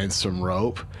definitely find some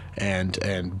rope and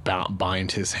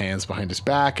bind his hands behind his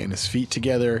back and his feet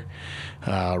together.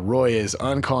 Roy is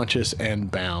unconscious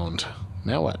and bound.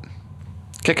 Now what?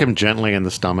 Kick him gently in the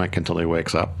stomach until he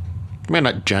wakes up. I mean,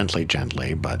 not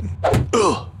gently, but...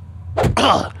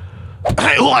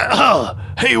 Hey,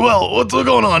 Will, what's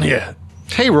going on here?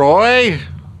 Hey, Roy!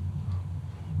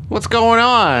 What's going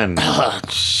on?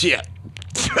 Shit.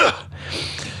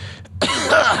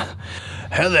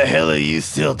 How the hell are you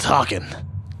still talking?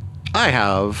 I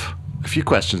have a few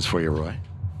questions for you, Roy.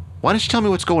 Why don't you tell me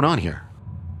what's going on here?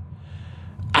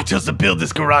 I chose to build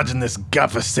this garage in this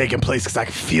godforsaken place because I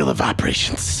can feel the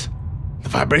vibrations. The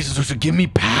vibrations which would give me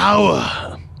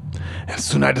power. And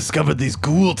soon I discovered these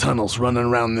ghoul tunnels running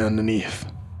around underneath.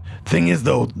 Thing is,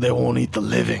 though, they won't eat the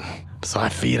living. So I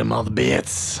feed them all the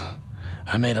bits.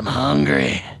 I made them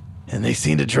hungry. And they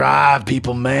seem to drive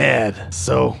people mad.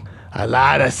 So I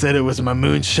lied. I said it was my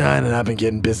moonshine, and I've been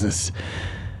getting business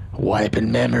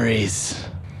wiping memories.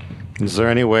 Is there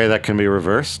any way that can be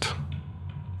reversed?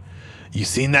 You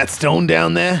seen that stone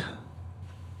down there?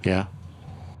 Yeah.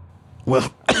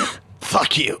 Well,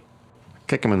 fuck you.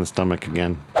 Kick him in the stomach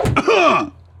again.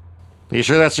 Are you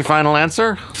sure that's your final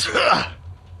answer?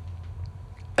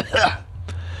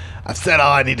 I've said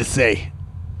all I need to say.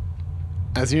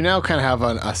 As you now kind of have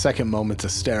a second moment to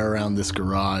stare around this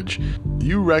garage,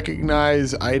 you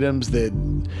recognize items that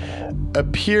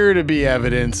appear to be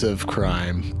evidence of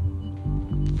crime.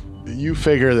 You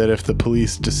figure that if the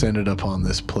police descended upon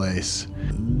this place,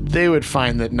 they would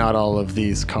find that not all of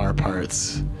these car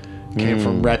parts came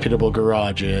from reputable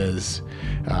garages,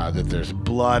 that there's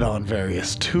blood on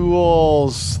various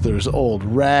tools, there's old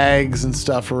rags and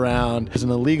stuff around, there's an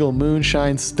illegal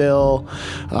moonshine still.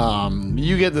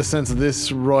 You get the sense that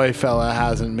this Roy fella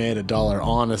hasn't made a dollar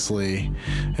honestly,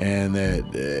 and that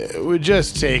it would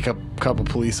just take a couple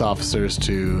police officers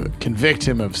to convict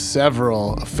him of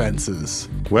several offenses.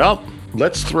 Well,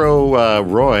 let's throw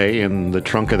Roy in the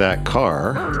trunk of that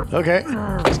car. Okay.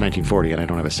 It's 1940 and I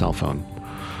don't have a cell phone.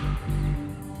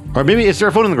 Or maybe, is there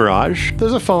a phone in the garage?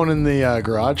 There's a phone in the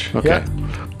garage. Okay.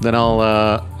 Yeah. Then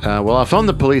I'll phone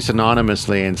the police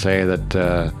anonymously and say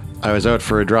that I was out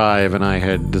for a drive and I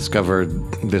had discovered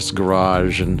this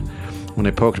garage, and when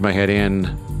I poked my head in,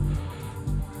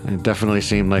 it definitely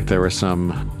seemed like there was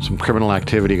some criminal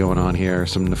activity going on here,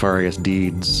 some nefarious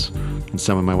deeds, and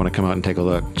someone might want to come out and take a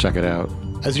look, check it out.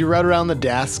 As you route around the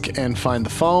desk and find the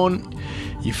phone,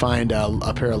 you find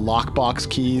a pair of lockbox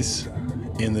keys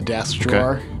in the desk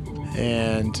drawer,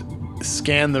 and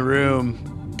scan the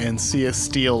room and see a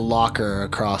steel locker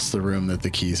across the room that the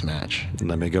keys match.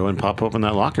 Let me go and pop open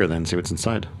that locker then, see what's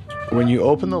inside. When you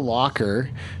open the locker,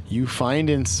 you find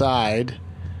inside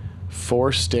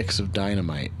 4 sticks of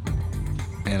dynamite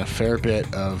and a fair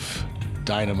bit of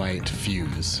dynamite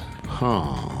fuse,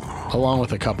 along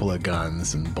with a couple of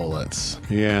guns and bullets.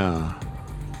 Yeah.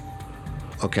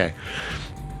 Okay.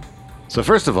 So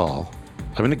first of all,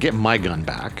 I'm going to get my gun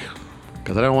back,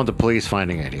 because I don't want the police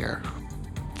finding it here.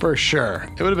 For sure.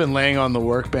 It would have been laying on the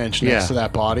workbench next to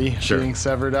that body being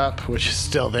severed up, which is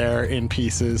still there in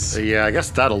pieces. Yeah, I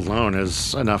guess that alone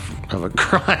is enough of a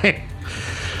crime.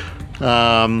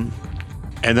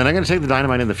 And then I'm going to take the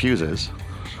dynamite and the fuses,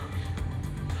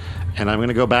 and I'm going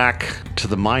to go back to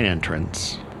the mine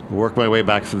entrance, work my way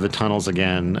back through the tunnels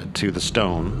again to the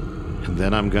stone, and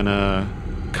then I'm going to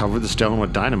cover the stone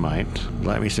with dynamite,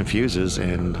 light me some fuses,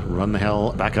 and run the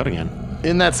hell back out again.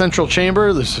 In that central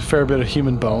chamber, there's a fair bit of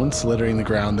human bones littering the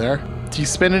ground there. Do you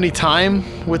spend any time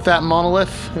with that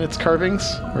monolith and its carvings,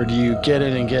 or do you get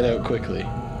in and get out quickly?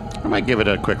 I might give it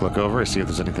a quick look over, see if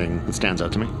there's anything that stands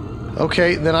out to me.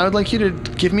 Okay, then I would like you to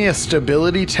give me a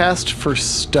stability test for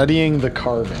studying the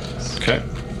carvings. Okay.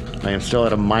 I am still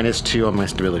at a -2 on my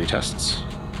stability tests.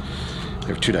 I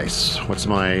have 2 dice. What's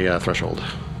my threshold?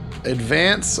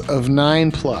 Advance of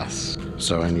 9+.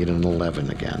 So I need an 11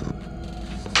 again.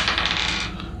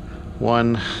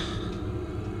 1.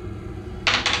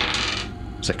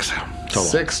 6 total.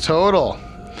 6 total.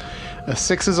 A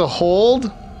 6 is a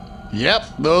hold. Yep,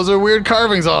 those are weird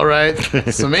carvings, all right.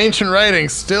 Some ancient writing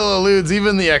still eludes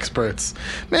even the experts.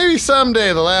 Maybe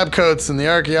someday the lab coats in the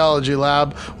archaeology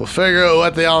lab will figure out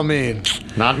what they all mean.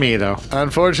 Not me, though.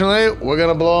 Unfortunately, we're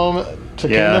gonna blow them to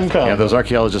kingdom come. Yeah, those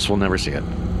archaeologists will never see it.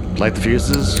 Light the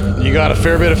fuses. You got a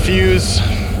fair bit of fuse.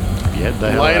 Get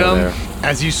the hell Light out of them. there.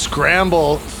 As you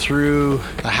scramble through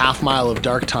a half-mile of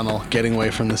dark tunnel, getting away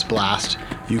from this blast,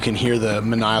 you can hear the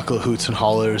maniacal hoots and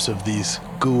hollers of these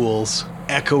ghouls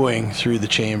echoing through the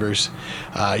chambers.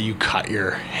 You cut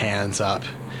your hands up.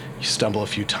 You stumble a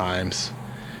few times,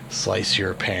 slice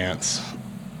your pants.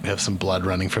 You have some blood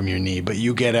running from your knee, but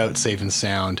you get out safe and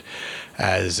sound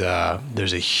as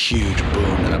there's a huge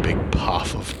boom and a big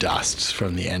puff of dust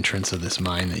from the entrance of this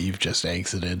mine that you've just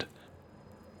exited.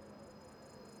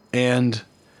 And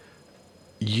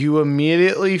you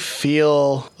immediately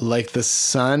feel like the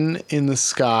sun in the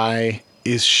sky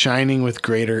is shining with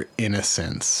greater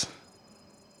innocence.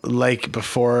 Like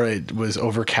before it was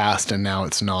overcast and now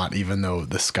it's not, even though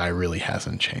the sky really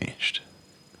hasn't changed.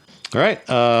 All right.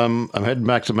 I'm heading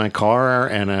back to my car,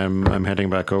 and I'm heading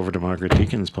back over to Margaret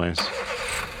Deacon's place.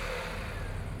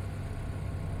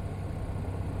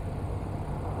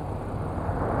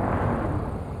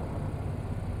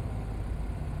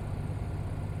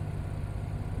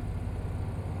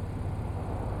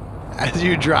 As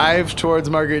you drive towards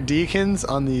Margaret Deacon's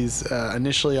on these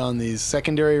initially on these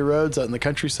secondary roads out in the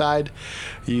countryside,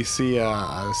 you see a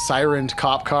sirened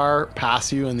cop car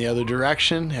pass you in the other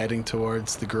direction, heading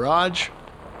towards the garage.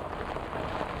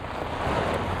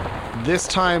 This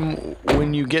time,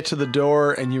 when you get to the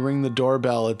door and you ring the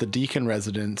doorbell at the Deacon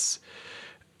residence,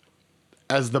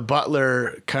 as the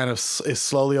butler kind of is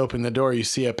slowly opening the door, you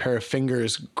see a pair of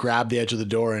fingers grab the edge of the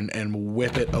door and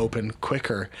whip it open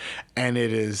quicker. And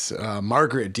it is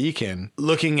Margaret Deacon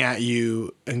looking at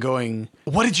you and going,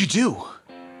 "What did you do?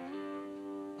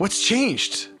 What's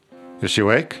changed?" Is she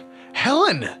awake?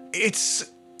 "Helen,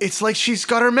 it's like she's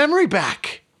got her memory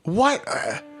back. What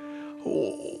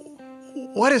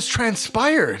has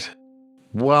transpired?"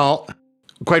 Well,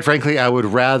 quite frankly, I would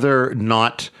rather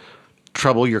not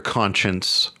trouble your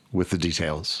conscience with the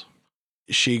details.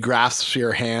 She grasps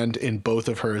your hand in both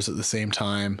of hers at the same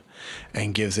time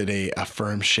and gives it a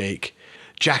firm shake.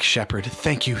 "Jack Shepherd,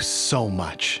 thank you so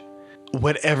much.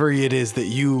 Whatever it is that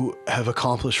you have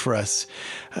accomplished for us,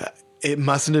 it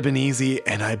mustn't have been easy,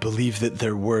 and I believe that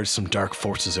there were some dark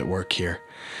forces at work here.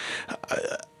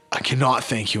 I cannot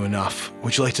thank you enough.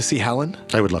 Would you like to see Helen?"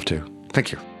 I would love to.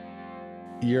 Thank you.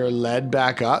 You're led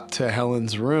back up to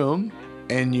Helen's room,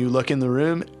 and you look in the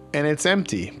room, and it's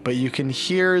empty, but you can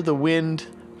hear the wind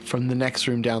from the next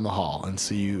room down the hall. And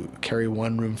so you carry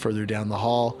one room further down the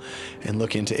hall and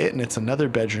look into it, and it's another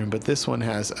bedroom, but this one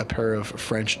has a pair of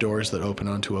French doors that open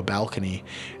onto a balcony,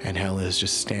 and Helen is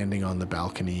just standing on the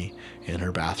balcony in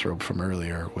her bathrobe from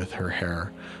earlier with her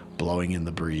hair blowing in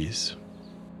the breeze.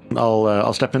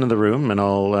 I'll step into the room and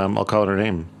I'll call her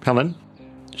name. Helen?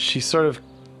 She sort of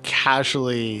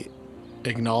casually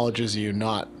acknowledges you,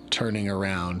 not turning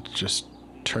around, just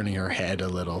turning her head a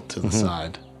little to the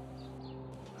side.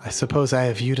 "I suppose I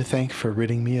have you to thank for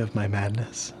ridding me of my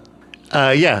madness."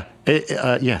 Yeah.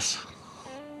 Yes.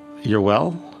 You're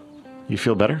well? You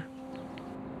feel better?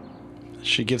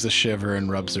 She gives a shiver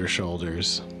and rubs her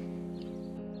shoulders.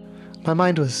 "My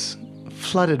mind was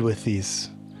flooded with these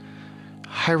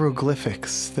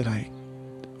hieroglyphics that I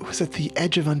was at the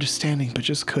edge of understanding but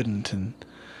just couldn't, and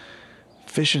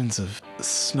visions of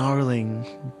snarling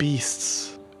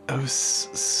beasts. I was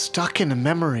stuck in a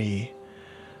memory,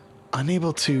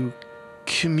 unable to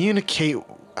communicate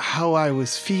how I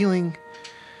was feeling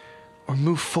or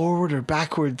move forward or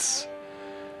backwards,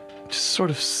 just sort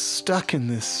of stuck in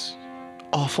this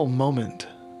awful moment.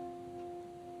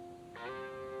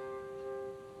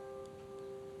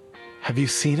 Have you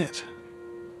seen it?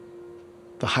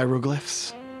 The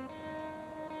hieroglyphs?"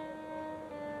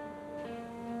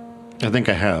 I think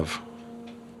I have.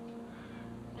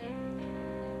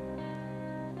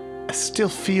 "I still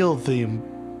feel the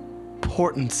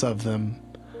importance of them.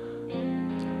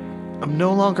 I'm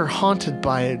no longer haunted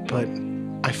by it, but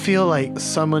I feel like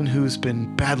someone who's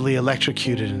been badly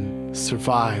electrocuted and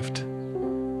survived.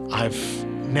 I've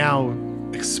now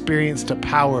experienced a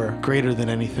power greater than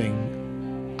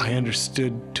anything I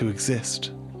understood to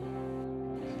exist."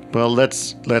 Well,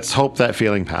 let's hope that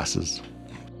feeling passes.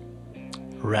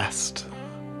 Rest.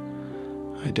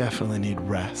 I definitely need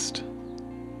rest.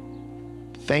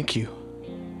 Thank you.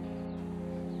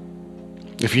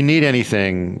 If you need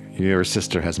anything, your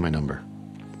sister has my number.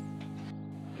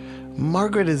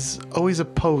 Margaret has always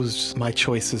opposed my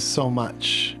choices so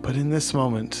much, but in this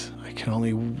moment, I can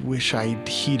only wish I'd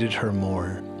heeded her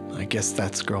more. I guess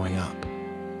that's growing up.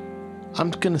 I'm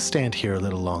gonna stand here a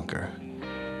little longer.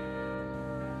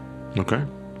 Okay.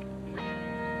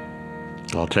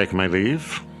 I'll take my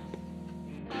leave.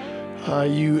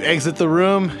 You exit the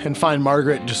room and find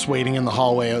Margaret just waiting in the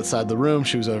hallway outside the room.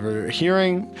 She was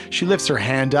overhearing. She lifts her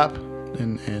hand up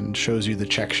and shows you the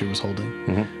check she was holding.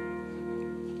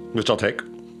 Which I'll take.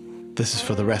 "This is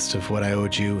for the rest of what I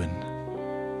owed you, and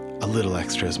a little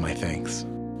extra is my thanks.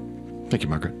 Thank you,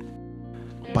 Margaret.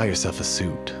 Buy yourself a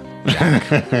suit."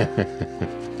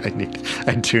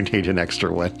 I do need an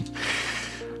extra one.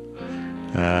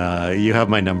 You have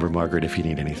my number, Margaret, if you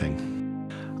need anything.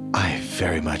 I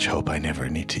very much hope I never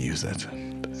need to use it.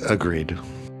 Agreed.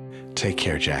 Take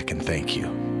care, Jack, and thank you.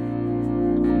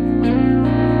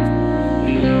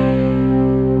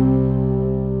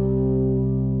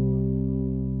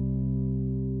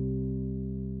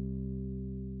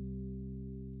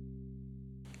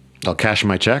 I'll cash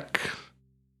my check.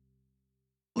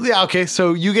 Yeah, okay,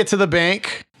 so you get to the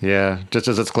bank Yeah, just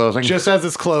as it's closing. just as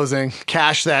it's closing,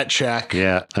 cash that check.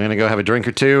 Yeah, I'm gonna go have a drink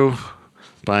or two.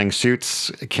 Buying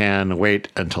suits can wait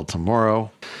until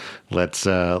tomorrow. Let's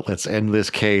end this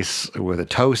case with a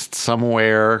toast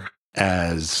somewhere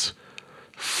as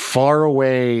far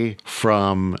away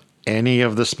from any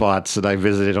of the spots that I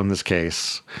visited on this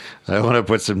case. I want to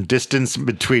put some distance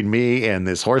between me and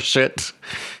this horse shit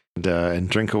and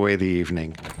drink away the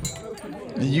evening.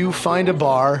 You find a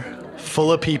bar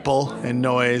full of people and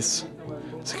noise,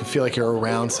 so you can feel like you're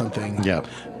around something. Yeah.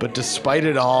 But despite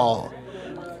it all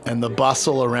and the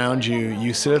bustle around you,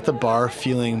 you sit at the bar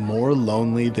feeling more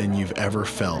lonely than you've ever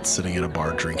felt sitting at a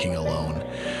bar drinking alone.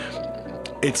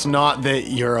 It's not that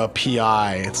you're a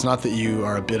PI. It's not that you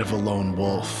are a bit of a lone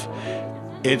wolf.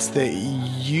 It's that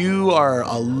you are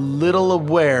a little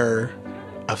aware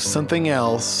of something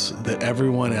else that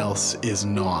everyone else is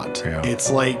not. Yeah. It's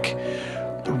like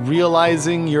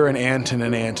realizing you're an ant in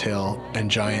an anthill and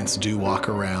giants do walk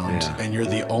around, and you're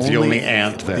the only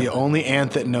ant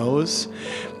that knows.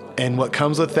 And what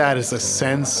comes with that is a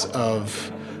sense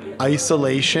of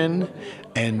isolation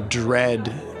and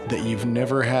dread that you've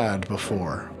never had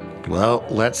before. Well,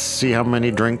 let's see how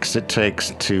many drinks it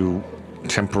takes to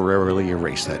temporarily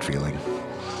erase that feeling.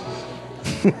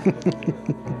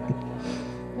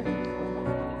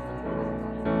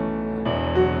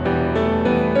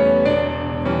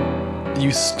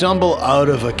 You stumble out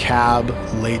of a cab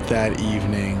late that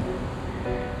evening,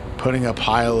 putting a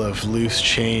pile of loose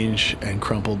change and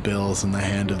crumpled bills in the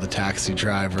hand of the taxi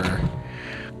driver,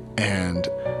 and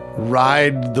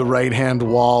ride the right-hand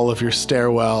wall of your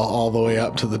stairwell all the way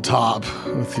up to the top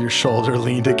with your shoulder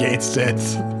leaned against it.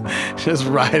 Just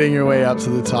riding your way up to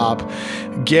the top.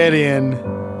 Get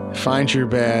in, find your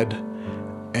bed,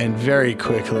 and very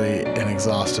quickly and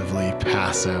exhaustively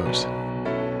pass out.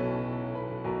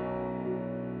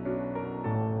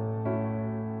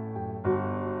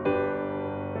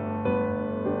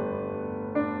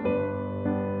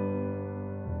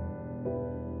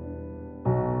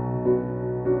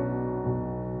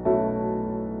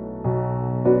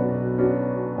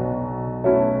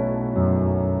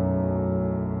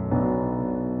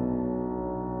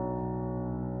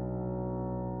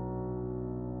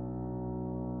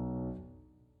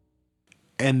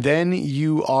 And then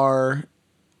you are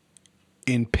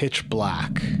in pitch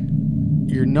black.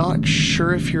 You're not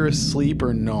sure if you're asleep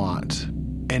or not.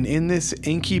 And in this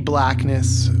inky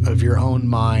blackness of your own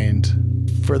mind,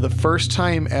 for the first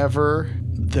time ever,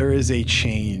 there is a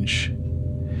change.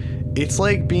 It's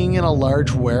like being in a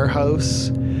large warehouse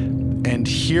and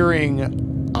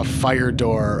hearing a fire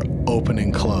door open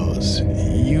and close.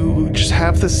 You just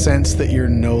have the sense that you're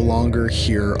no longer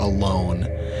here alone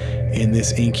in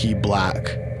this inky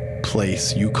black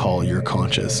place you call your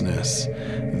consciousness,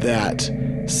 that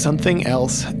something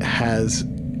else has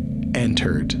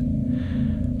entered.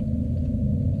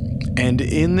 And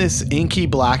in this inky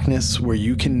blackness where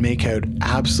you can make out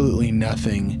absolutely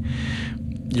nothing,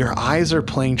 your eyes are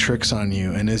playing tricks on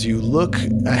you. And as you look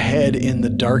ahead in the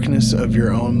darkness of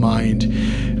your own mind,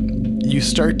 you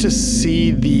start to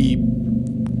see the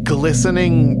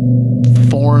glistening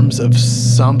forms of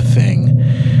something.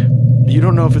 You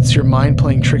don't know if it's your mind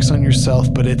playing tricks on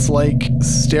yourself, but it's like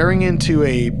staring into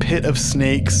a pit of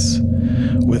snakes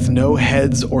with no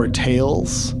heads or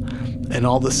tails, and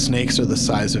all the snakes are the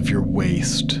size of your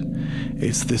waist.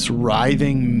 It's this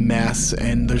writhing mess,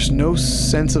 and there's no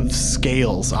sense of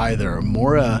scales either.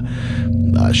 More a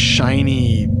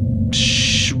shiny,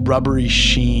 rubbery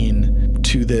sheen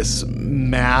to this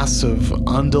mass of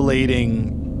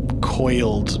undulating,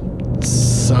 coiled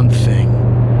something.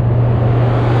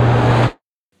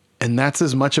 And that's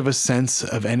as much of a sense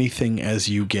of anything as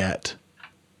you get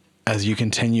as you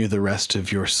continue the rest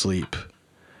of your sleep,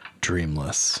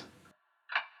 dreamless.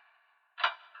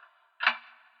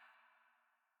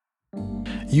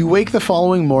 You wake the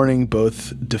following morning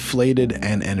both deflated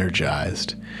and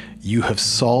energized. You have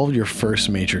solved your first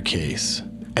major case,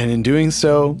 and in doing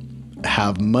so,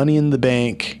 have money in the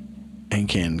bank and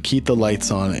can keep the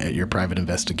lights on at your private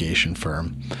investigation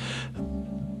firm.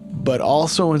 But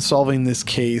also in solving this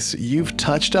case, you've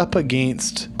touched up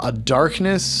against a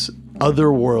darkness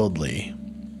otherworldly.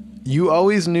 You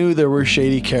always knew there were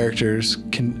shady characters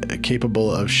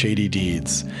capable of shady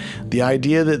deeds. The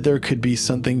idea that there could be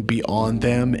something beyond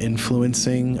them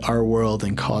influencing our world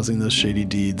and causing those shady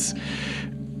deeds,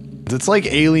 it's like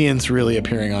aliens really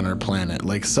appearing on our planet.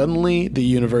 Like suddenly the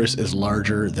universe is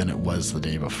larger than it was the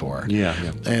day before. Yeah.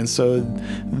 And so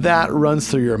that runs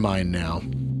through your mind now.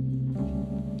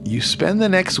 You spend the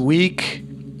next week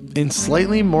in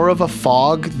slightly more of a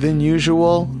fog than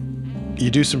usual. You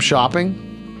do some shopping.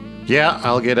 Yeah,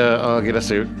 I'll get a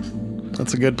suit.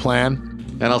 That's a good plan.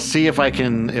 And I'll see if I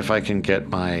can get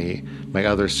my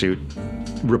other suit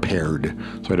repaired,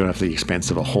 so I don't have the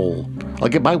expense of a whole. I'll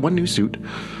buy one new suit,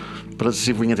 but let's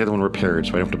see if we can get the other one repaired so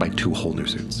I don't have to buy 2 whole new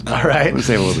suits. All right. Let's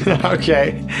save a little bit of money.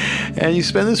 Okay. And you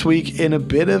spend this week in a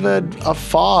bit of a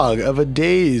fog, of a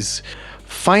daze,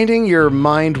 finding your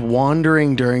mind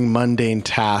wandering during mundane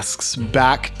tasks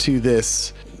back to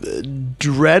this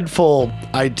dreadful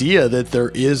idea that there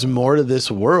is more to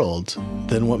this world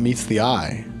than what meets the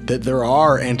eye, that there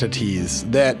are entities,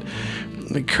 that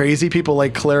crazy people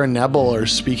like Clara Nebel are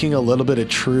speaking a little bit of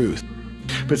truth.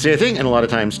 But see, I think, and a lot of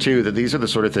times too, that these are the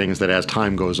sort of things that as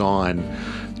time goes on,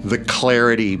 the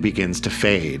clarity begins to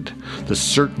fade. The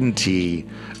certainty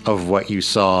of what you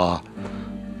saw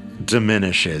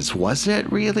diminishes. Was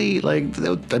it really? Like,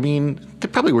 I mean, they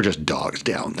probably were just dogs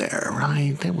down there,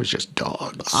 right? They was just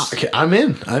dogs. Okay, I'm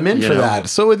in for that.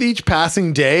 So with each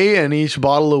passing day and each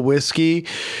bottle of whiskey,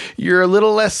 you're a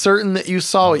little less certain that you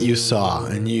saw what you saw,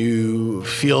 and you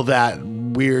feel that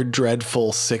weird,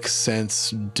 dreadful sixth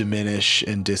sense diminish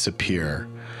and disappear.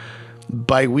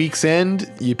 By week's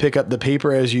end, you pick up the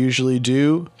paper as you usually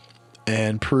do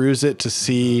and peruse it to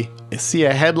see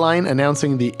a headline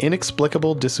announcing the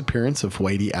inexplicable disappearance of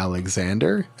Whitey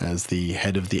Alexander as the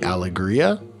head of the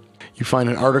Allegria. You find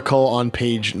an article on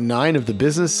page 9 of the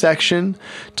business section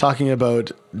talking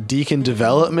about Deacon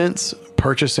Developments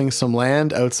purchasing some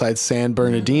land outside San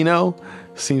Bernardino.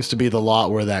 Seems to be the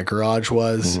lot where that garage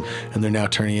was, and they're now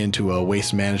turning it into a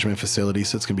waste management facility,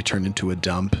 so it's going to be turned into a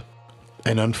dump.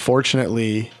 And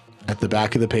unfortunately, at the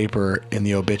back of the paper in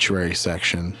the obituary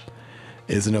section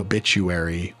is an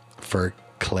obituary for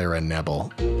Clara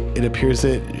Nebel. It appears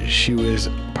that she was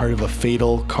part of a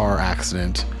fatal car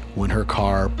accident when her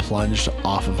car plunged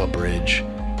off of a bridge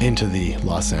into the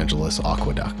Los Angeles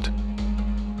aqueduct.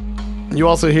 You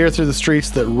also hear through the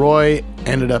streets that Roy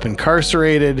ended up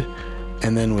incarcerated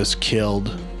and then was killed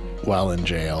while in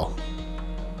jail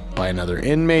by another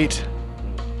inmate,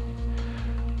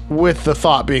 with the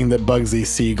thought being that Bugsy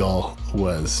Siegel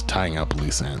was tying up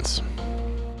loose ends.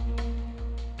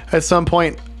 At some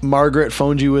point, Margaret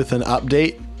phoned you with an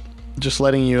update, just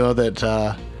letting you know that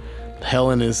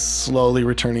Helen is slowly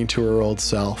returning to her old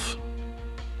self.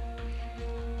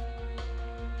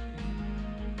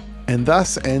 And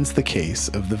thus ends the case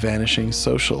of the vanishing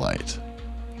socialite.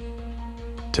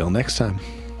 Till next time.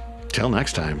 Till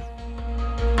next time.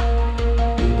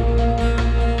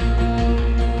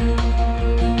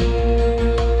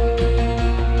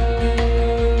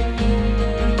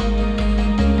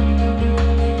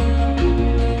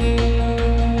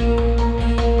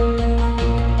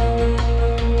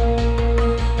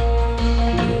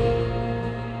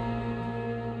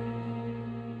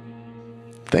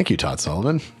 Thank you, Todd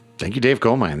Sullivan. Thank you, Dave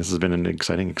Goldmine. This has been an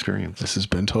exciting experience. This has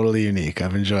been totally unique.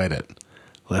 I've enjoyed it.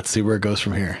 Let's see where it goes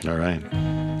from here. All right.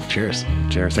 Cheers.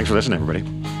 Cheers. Thanks for listening, everybody.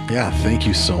 Yeah, thank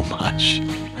you so much.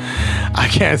 I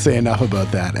can't say enough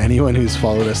about that. Anyone who's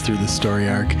followed us through this story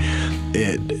arc,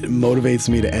 it motivates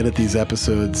me to edit these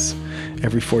episodes.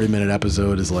 Every 40-minute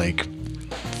episode is like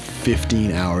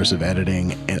 15 hours of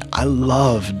editing, and I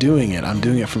love doing it. I'm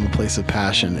doing it from a place of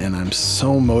passion, and I'm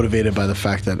so motivated by the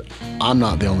fact that I'm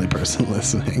not the only person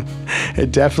listening.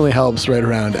 It definitely helps right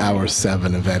around hour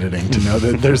 7 of editing to know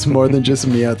that there's more than just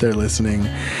me out there listening.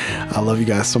 I love you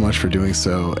guys so much for doing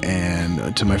so,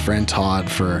 and to my friend Todd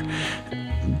for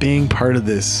being part of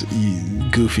this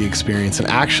goofy experience and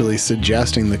actually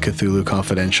suggesting the Cthulhu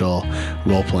Confidential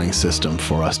role-playing system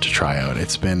for us to try out.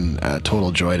 It's been a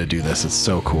total joy to do this. It's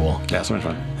so cool. Yeah, so much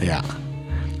fun. Yeah.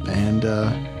 And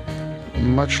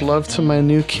much love to my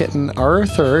new kitten,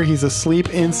 Arthur. He's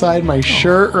asleep inside my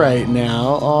shirt right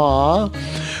now. Aw.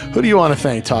 Who do you want to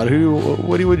thank, Todd?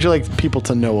 What would you like people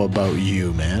to know about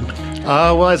you, man?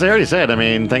 Well, as I already said, I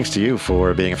mean, thanks to you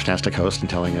for being a fantastic host and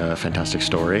telling a fantastic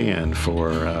story, and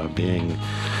for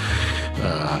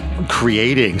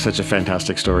creating such a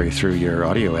fantastic story through your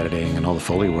audio editing and all the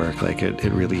Foley work. Like, it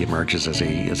really emerges as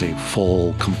a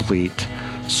full, complete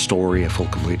story, a full,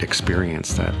 complete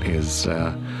experience that is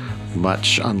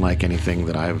much unlike anything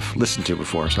that I've listened to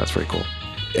before. So that's very cool.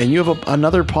 And you have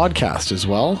another podcast as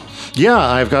well? Yeah,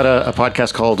 I've got a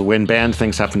podcast called When Bad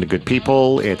Things Happen to Good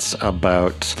People. It's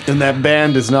about... And that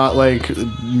band is not like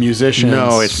musicians?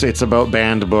 No, it's about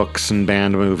banned books and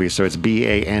banned movies. So it's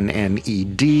BANNED.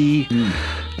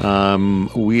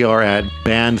 We are at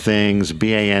Banned Things,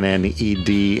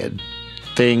 BANNED,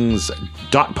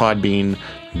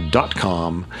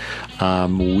 things.podbean.com.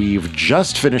 We've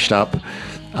just finished up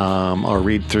our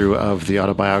read through of the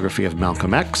autobiography of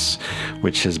Malcolm X,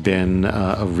 which has been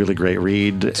a really great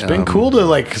read. It's been cool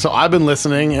to so I've been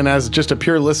listening, and as just a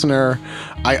pure listener,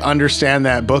 I understand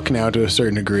that book now to a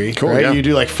certain degree. Cool, right? yeah. You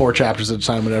do like 4 chapters at a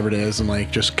time, whatever it is,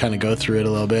 and just kind of go through it a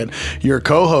little bit. Your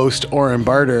co-host, Oren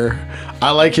Barter,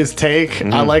 I like his take.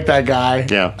 I like that guy.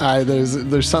 Yeah.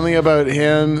 There's something about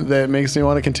him that makes me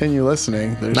want to continue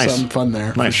listening. There's Nice. something fun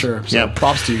there for Nice. sure. So Yeah.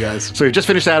 props to you guys. So we've just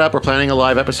finished that up. We're planning a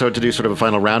live episode to do sort of a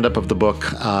final roundup of the book.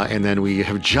 And then we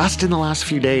have just in the last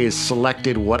few days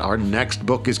selected what our next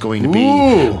book is going to be.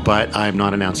 Ooh. But I'm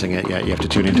not announcing it yet. You have to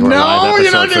tune into our No, live episode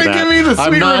you're not for gonna that. give me the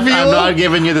sweet I'm reveal? not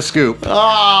giving you the scoop.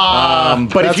 Ah,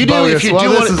 But that's if you do, bogus. Well,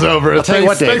 this want, is over. I'll tell you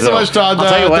what, Dave. Thanks so though. much, Todd. I'll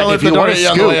tell you Don't what. let If the you door want a hit you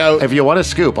on the way out. scoop, if you want a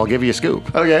scoop, I'll give you a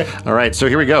scoop. Okay. All right. So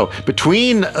here we go.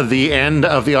 Between the end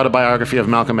of the autobiography of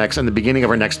Malcolm X and the beginning of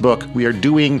our next book, we are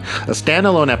doing a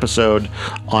standalone episode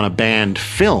on a banned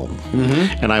film,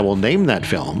 and I will name that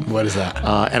film. What is that?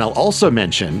 And I'll also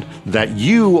mention that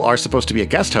you are supposed to be a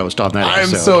guest host on that I'm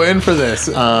episode. so in for this.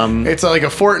 It's like a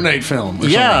Fortnite film. Or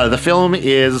Yeah, the film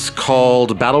is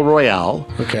called Battle Royale.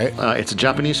 Okay. It's a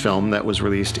Japanese film that was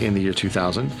released in the year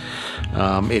 2000.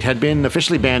 It had been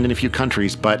officially banned in a few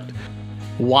countries, but something.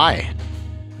 Why?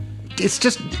 it's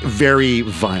just very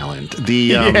violent. The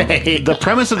Yay. the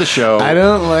premise of the show. I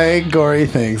don't like gory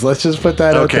things. Let's just put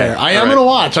that out Okay, there. I am all right. going to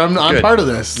watch. I'm Good. part of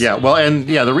this. Yeah, well, and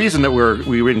yeah, the reason that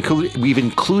we've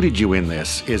included you in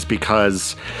this is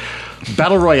because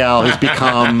Battle Royale has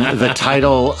become the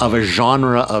title of a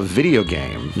genre of video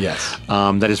game. Yes.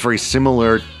 That is very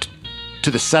similar to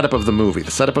the setup of the movie.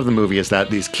 The setup of the movie is that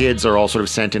these kids are all sort of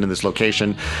sent into this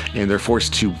location and they're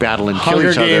forced to battle and kill Hunger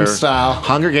each other. Games style.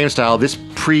 Hunger Games style. This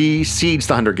precedes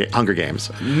the Hunger Games.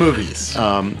 Movies.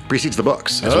 Precedes the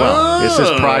books as well. This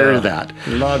is prior to that.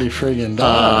 Lottie friggin'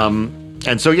 dog.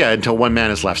 And so, yeah, until one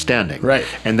man is left standing. Right.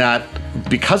 And that,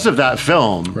 because of that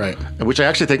film, Right. which I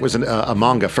actually think was a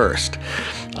manga first,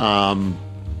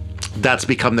 that's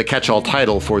become the catch-all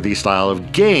title for these style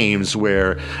of games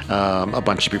where a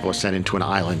bunch of people are sent into an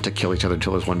island to kill each other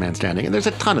until there's one man standing. And there's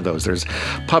a ton of those. There's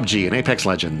PUBG and Apex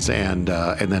Legends and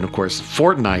then, of course,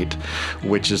 Fortnite,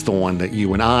 which is the one that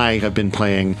you and I have been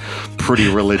playing pretty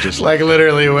religiously. Like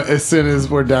literally, as soon as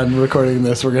we're done recording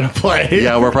this, we're going to play.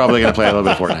 Yeah, we're probably going to play a little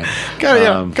bit of Fortnite.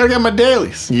 Gotta get my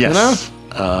dailies. Yes.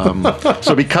 You know?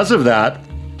 So because of that,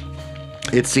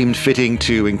 it seemed fitting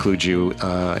to include you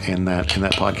in that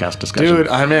podcast discussion. Dude,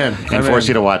 I'm in. and force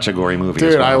you to watch a gory movie.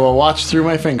 as Dude, well. I will watch through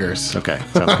my fingers. Okay,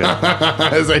 sounds good.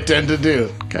 As I tend to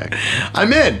do. Okay.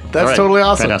 I'm in. That's All right. totally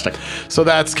awesome. Fantastic. So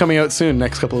that's coming out soon,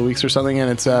 next couple of weeks or something, and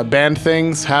it's Banned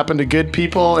Things Happen to Good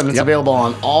People, and it's Yep. available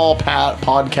on all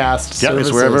podcast Yeah, services.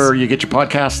 it's wherever you get your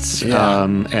podcasts,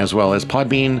 Yeah. as well as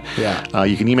Podbean. Yeah.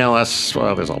 You can email us.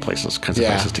 Well, there's all kinds of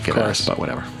places to of get at course. us, but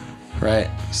whatever.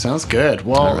 Right. Sounds good.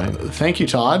 Well, All right. thank you,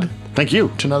 Todd. Thank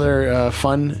you. To another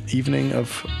fun evening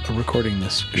of recording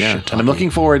this Yeah, shit. and I'm looking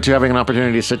forward to having an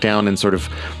opportunity to sit down and sort of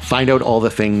find out all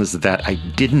the things that I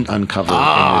didn't uncover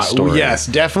in this story. Yes,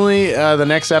 definitely. The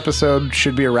next episode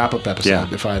should be a wrap-up episode, Yeah.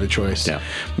 if I had a choice. Yeah.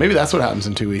 Maybe that's what happens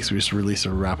in 2 weeks. We just release a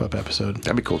wrap-up episode.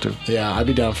 That'd be cool too. Yeah, I'd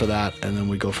be down for that, and then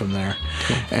we go from there.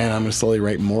 And I'm going to slowly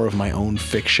write more of my own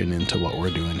fiction into what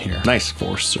we're doing here. Nice.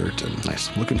 For certain.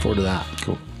 Nice. Looking forward to that.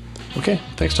 Cool. Okay,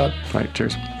 thanks, Todd. All right,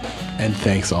 cheers. And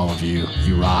thanks, all of you.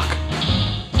 You rock.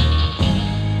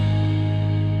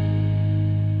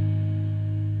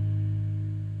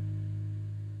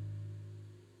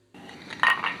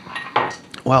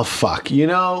 Well, fuck. You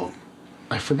know,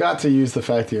 I forgot to use the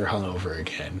fact that you're hungover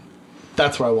again.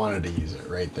 That's where I wanted to use it,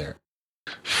 right there.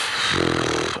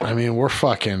 I mean, we're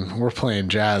playing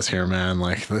jazz here, man.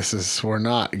 Like, we're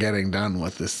not getting done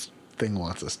what this thing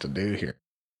wants us to do here.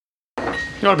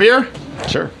 You want a beer?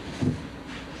 Sure.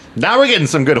 Now we're getting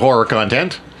some good horror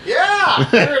content. Yeah!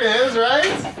 Here it is,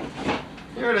 right?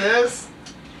 Here it is.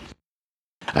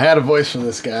 I had a voice from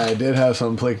this guy. I did have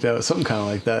something plicked out. Something kind of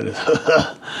like that.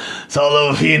 It's all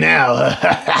over for you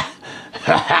now.